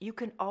 You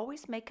can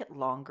always make it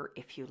longer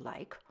if you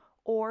like,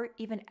 or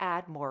even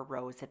add more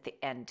rows at the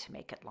end to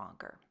make it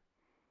longer.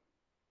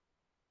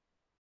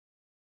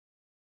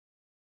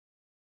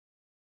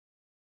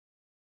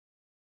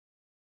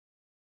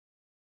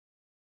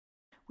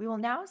 We will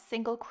now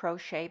single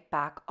crochet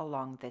back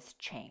along this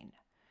chain.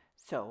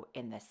 So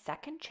in the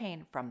second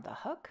chain from the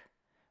hook,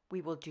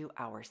 we will do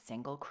our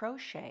single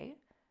crochet,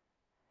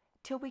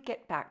 till we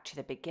get back to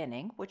the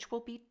beginning, which will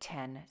be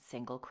 10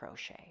 single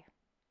crochet.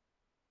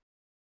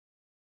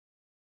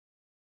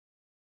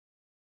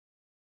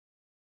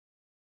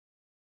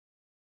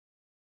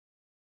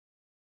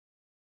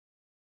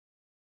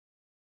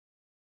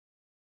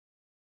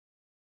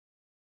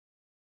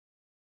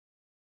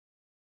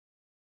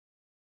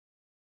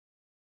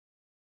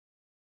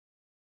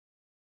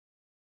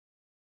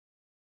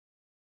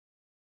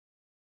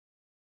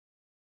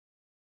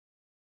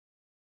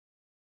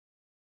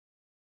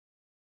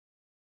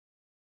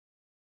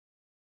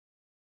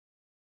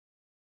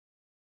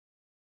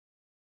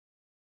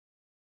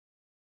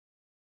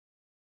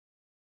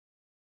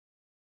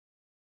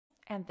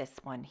 And this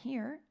one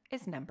here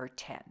is number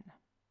 10.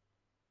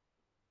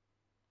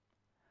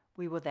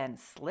 We will then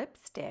slip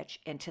stitch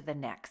into the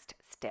next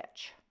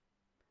stitch.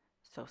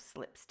 So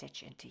slip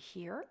stitch into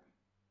here,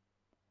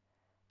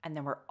 and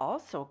then we're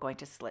also going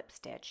to slip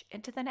stitch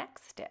into the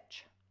next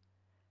stitch.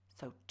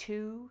 So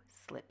 2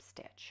 slip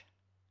stitch.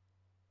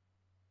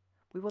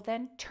 We will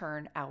then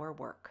turn our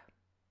work.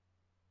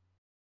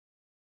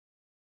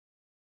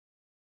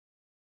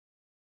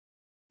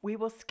 We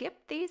will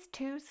skip these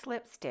 2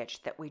 slip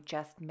stitch that we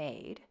just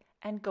made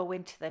and go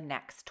into the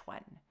next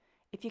one.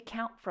 If you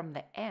count from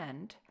the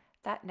end,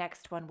 that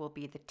next one will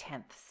be the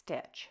 10th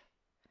stitch.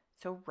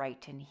 So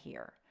right in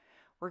here.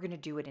 We're going to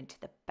do it into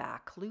the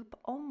back loop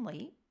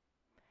only,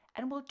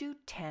 and we'll do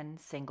 10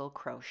 single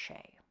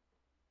crochet.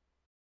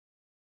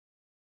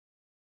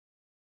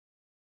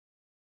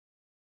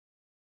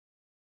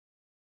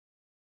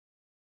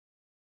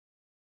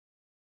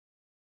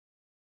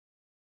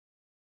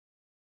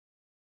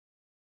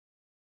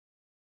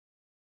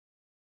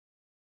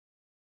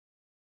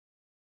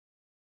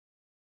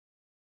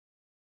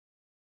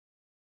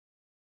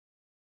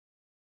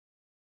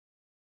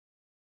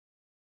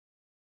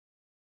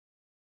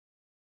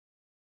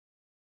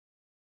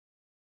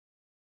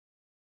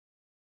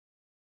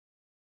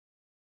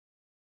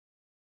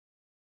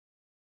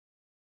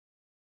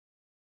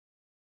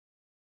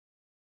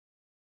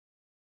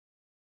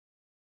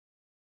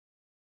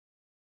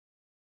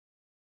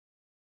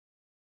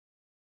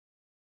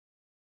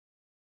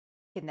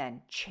 You can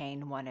then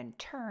chain 1 and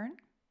turn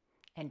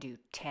and do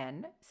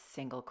 10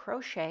 single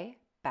crochet,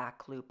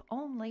 back loop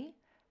only,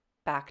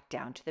 back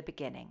down to the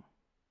beginning.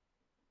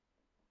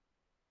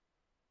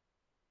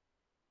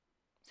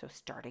 So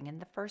starting in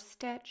the first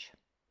stitch,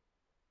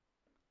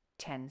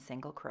 10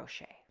 single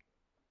crochet.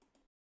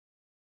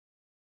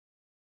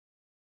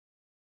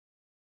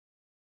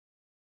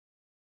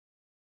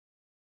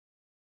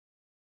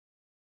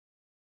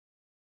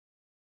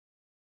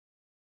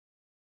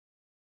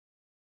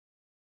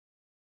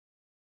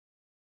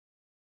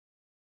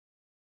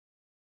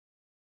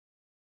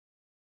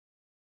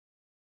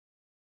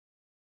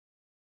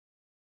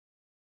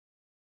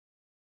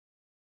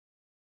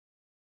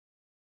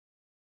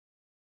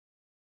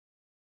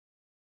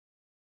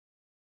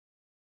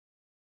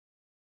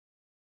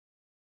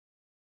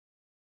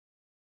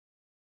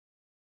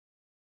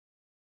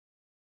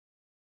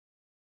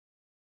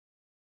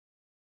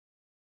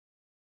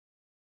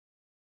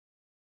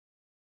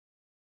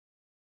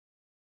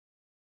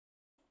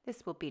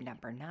 This will be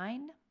number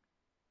 9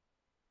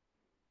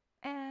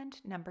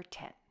 and number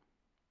 10.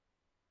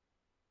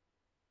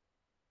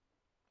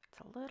 It's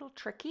a little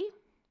tricky.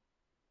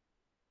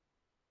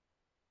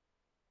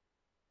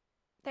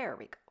 There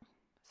we go.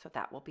 So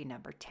that will be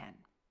number 10.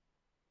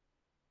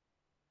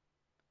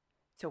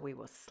 So we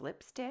will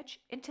slip stitch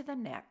into the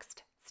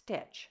next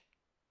stitch.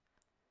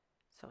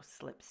 So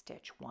slip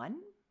stitch 1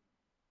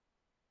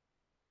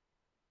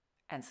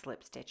 and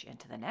slip stitch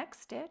into the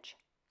next stitch,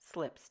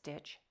 slip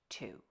stitch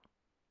 2.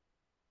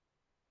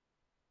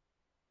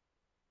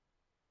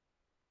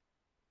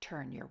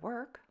 Turn your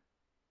work.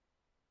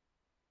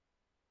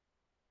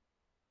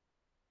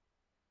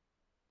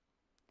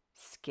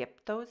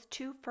 Skip those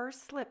 2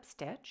 first slip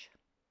stitch.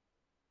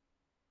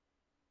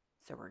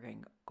 So we're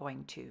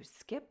going to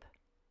skip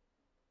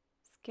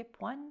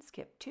 1,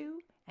 skip 2,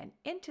 and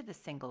into the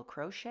single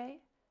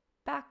crochet,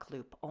 back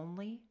loop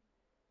only,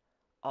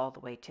 all the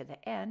way to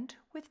the end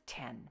with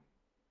 10.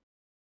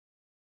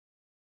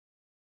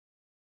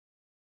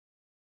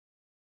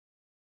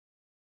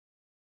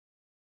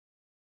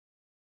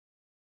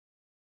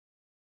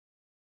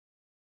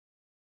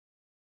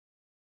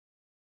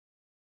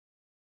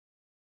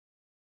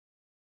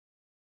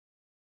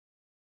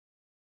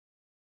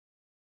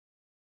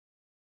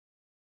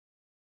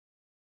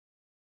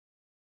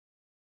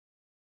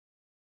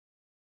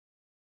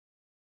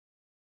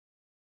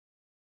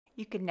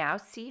 You can now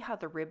see how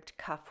the ribbed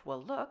cuff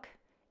will look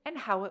and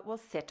how it will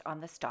sit on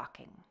the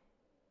stocking.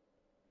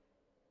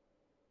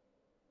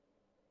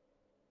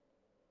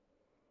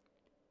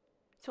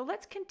 So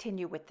let's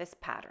continue with this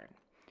pattern.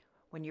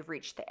 When you've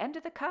reached the end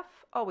of the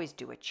cuff, always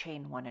do a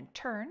chain 1 and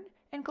turn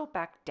and go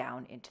back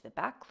down into the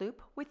back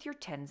loop with your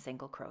 10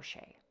 single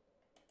crochet.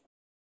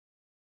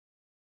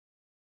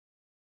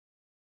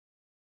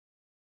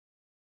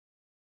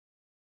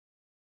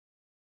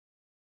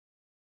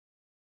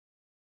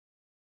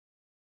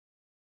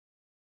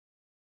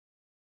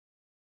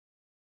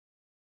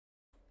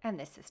 and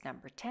this is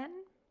number 10.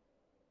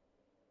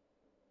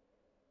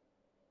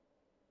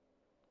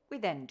 We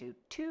then do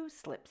 2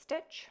 slip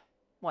stitch,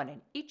 1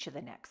 in each of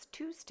the next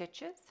 2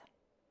 stitches,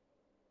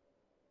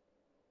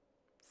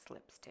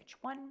 slip stitch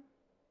 1,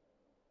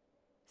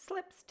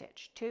 slip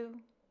stitch 2,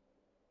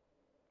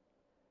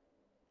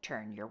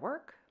 turn your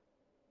work,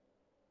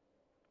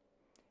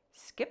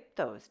 skip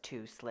those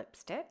 2 slip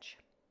stitch,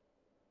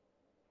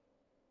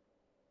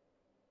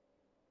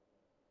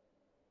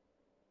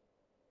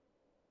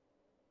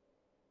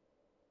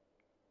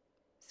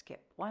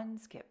 skip 1,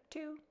 skip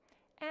 2,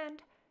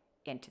 and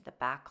into the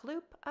back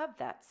loop of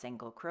that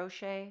single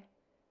crochet,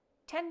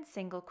 10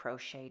 single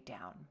crochet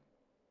down.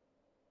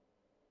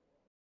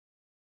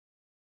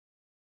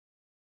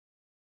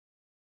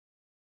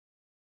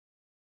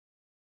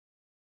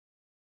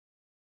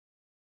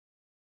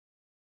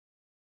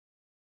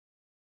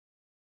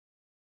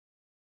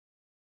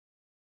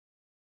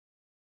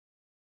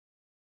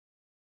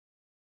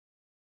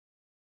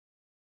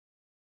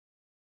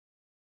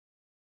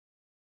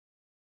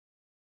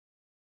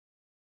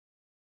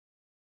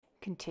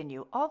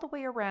 Continue all the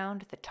way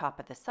around the top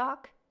of the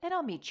sock, and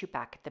I'll meet you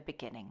back at the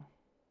beginning.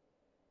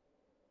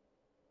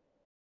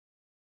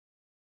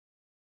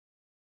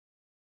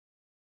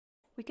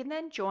 We can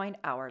then join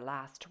our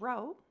last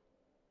row.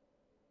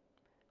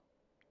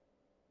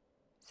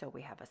 So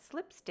we have a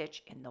slip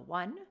stitch in the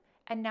one,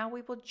 and now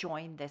we will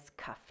join this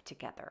cuff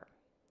together.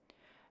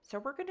 So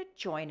we're going to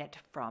join it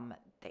from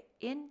the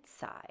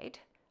inside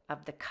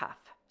of the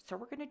cuff. So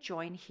we're going to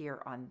join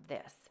here on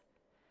this.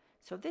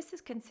 So this is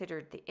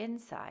considered the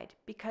inside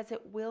because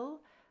it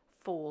will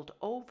fold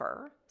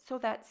over so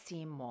that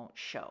seam won't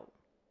show.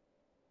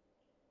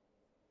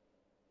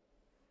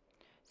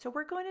 So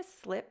we're going to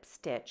slip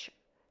stitch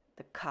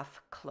the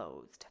cuff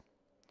closed.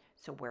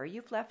 So where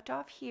you've left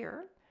off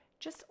here,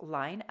 just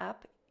line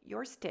up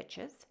your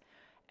stitches,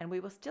 and we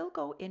will still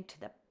go into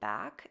the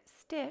back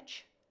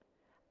stitch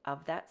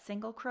of that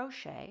single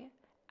crochet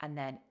and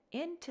then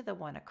into the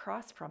one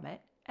across from it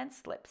and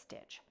slip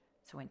stitch.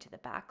 So into the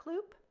back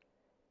loop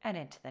and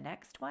into the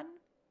next one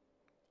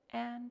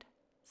and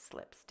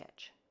slip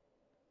stitch.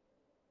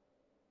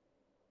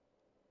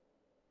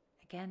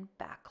 Again,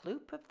 back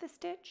loop of the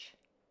stitch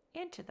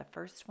into the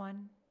first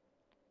one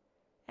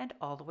and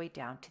all the way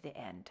down to the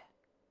end.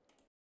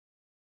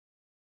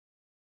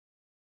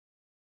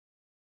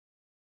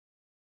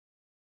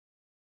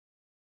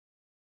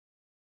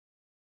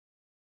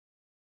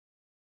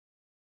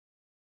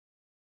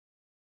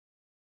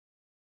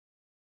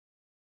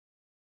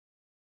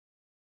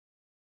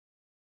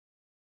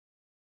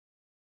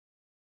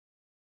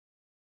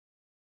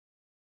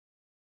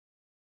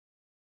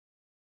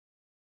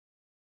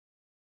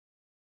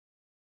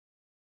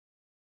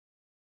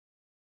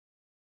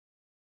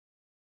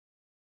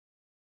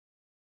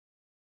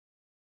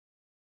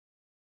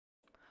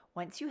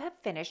 Once you have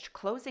finished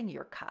closing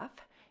your cuff,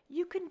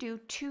 you can do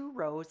 2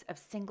 rows of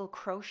single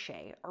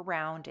crochet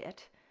around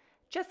it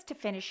just to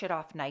finish it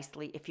off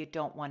nicely if you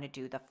don't want to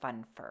do the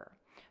fun fur.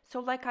 So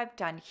like I've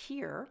done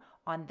here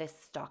on this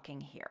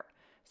stocking here.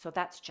 So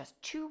that's just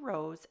 2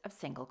 rows of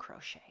single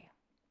crochet.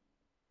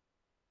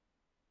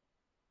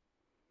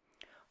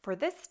 For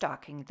this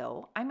stocking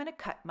though, I'm going to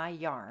cut my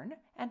yarn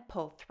and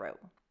pull through.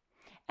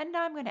 And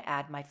now I'm going to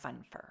add my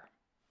fun fur.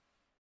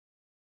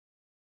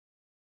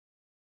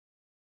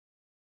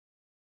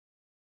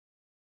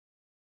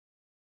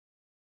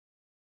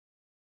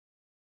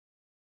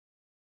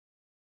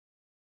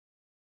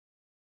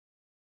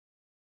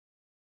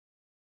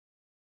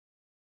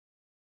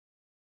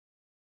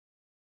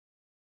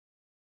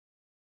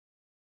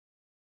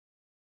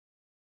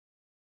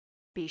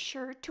 Be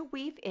sure to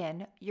weave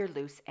in your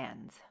loose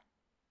ends.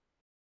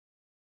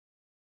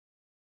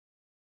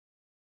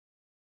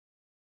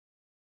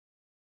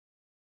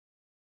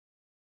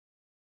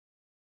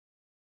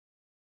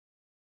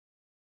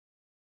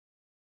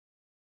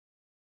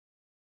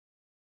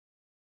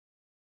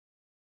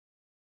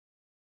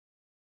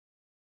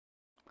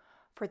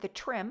 For the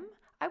trim,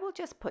 I will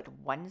just put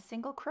 1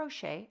 single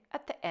crochet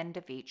at the end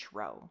of each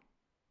row.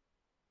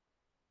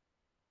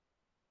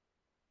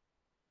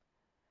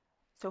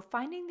 So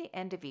finding the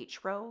end of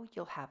each row,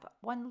 you'll have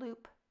 1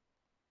 loop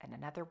and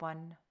another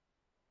one,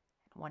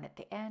 and 1 at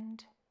the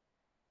end,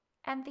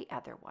 and the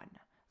other one.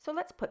 So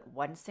let's put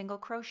 1 single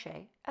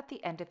crochet at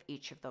the end of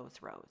each of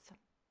those rows.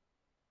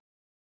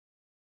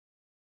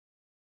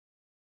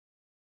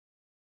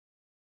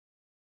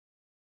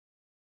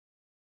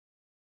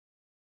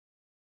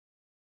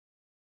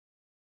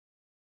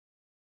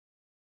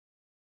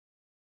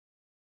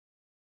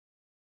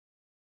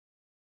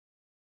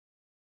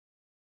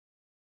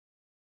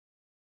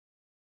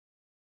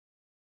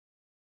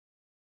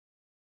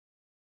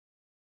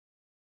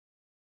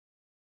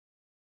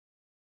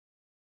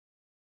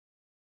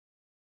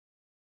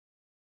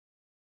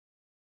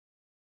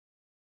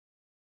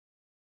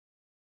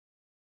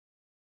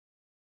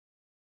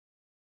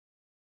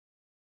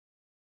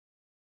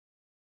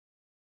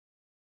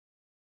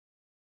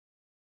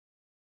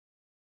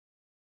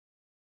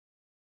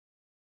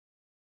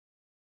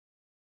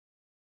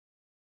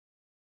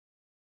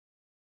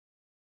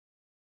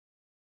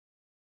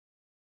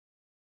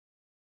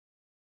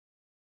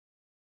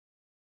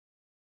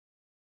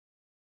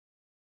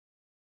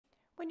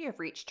 When you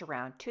have reached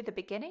around to the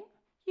beginning,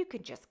 you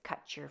can just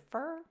cut your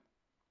fur,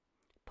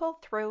 pull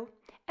through,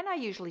 and I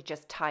usually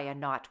just tie a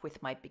knot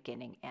with my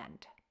beginning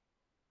end.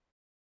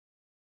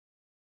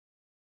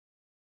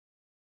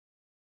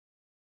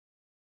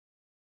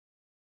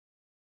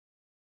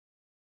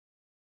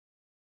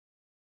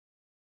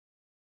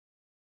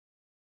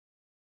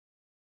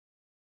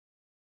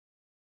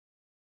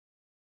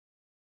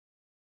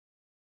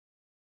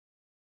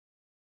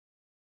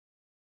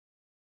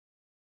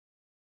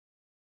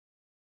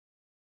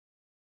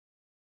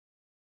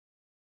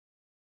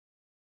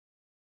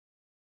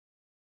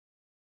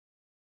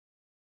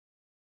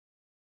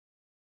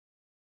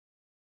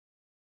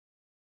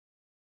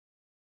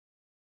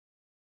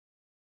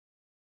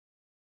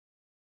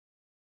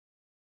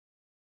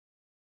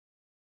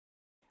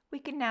 We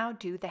can now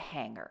do the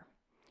hanger.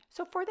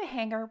 So for the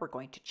hanger, we're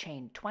going to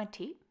chain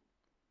 20,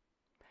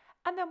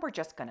 and then we're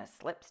just going to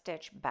slip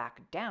stitch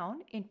back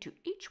down into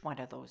each one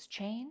of those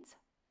chains,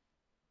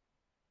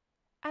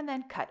 and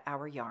then cut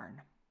our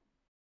yarn.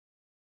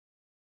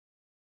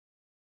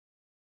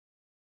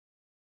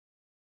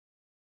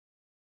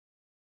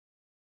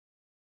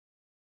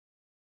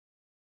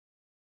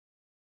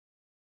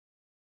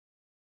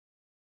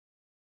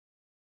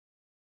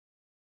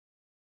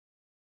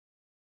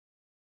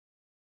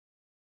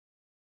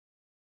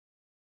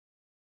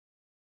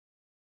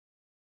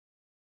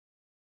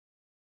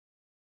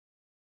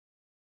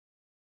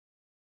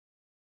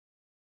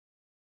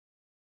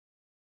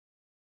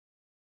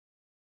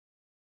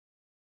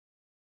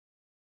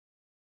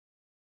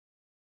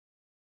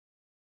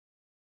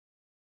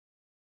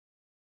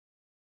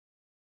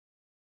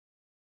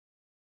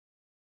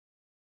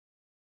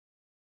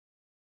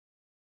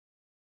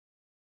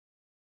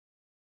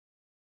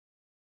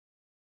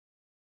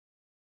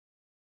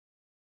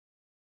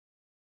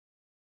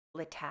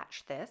 We'll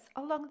attach this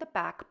along the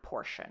back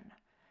portion.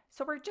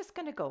 So we're just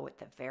going to go with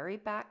the very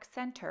back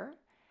center,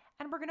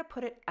 and we're going to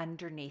put it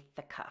underneath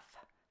the cuff.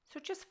 So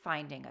just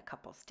finding a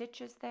couple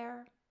stitches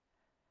there,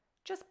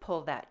 just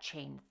pull that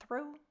chain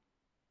through.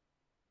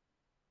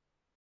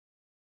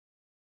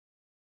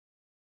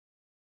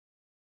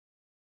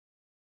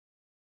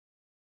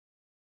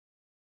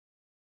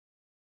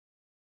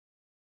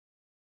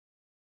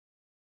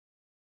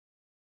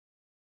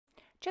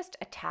 Just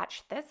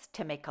attach this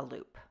to make a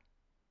loop.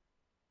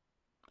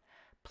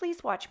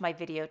 Please watch my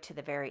video to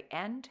the very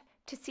end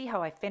to see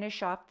how I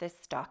finish off this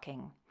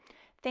stocking.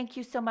 Thank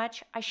you so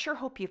much. I sure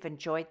hope you've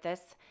enjoyed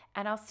this,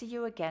 and I'll see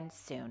you again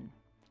soon.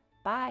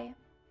 Bye.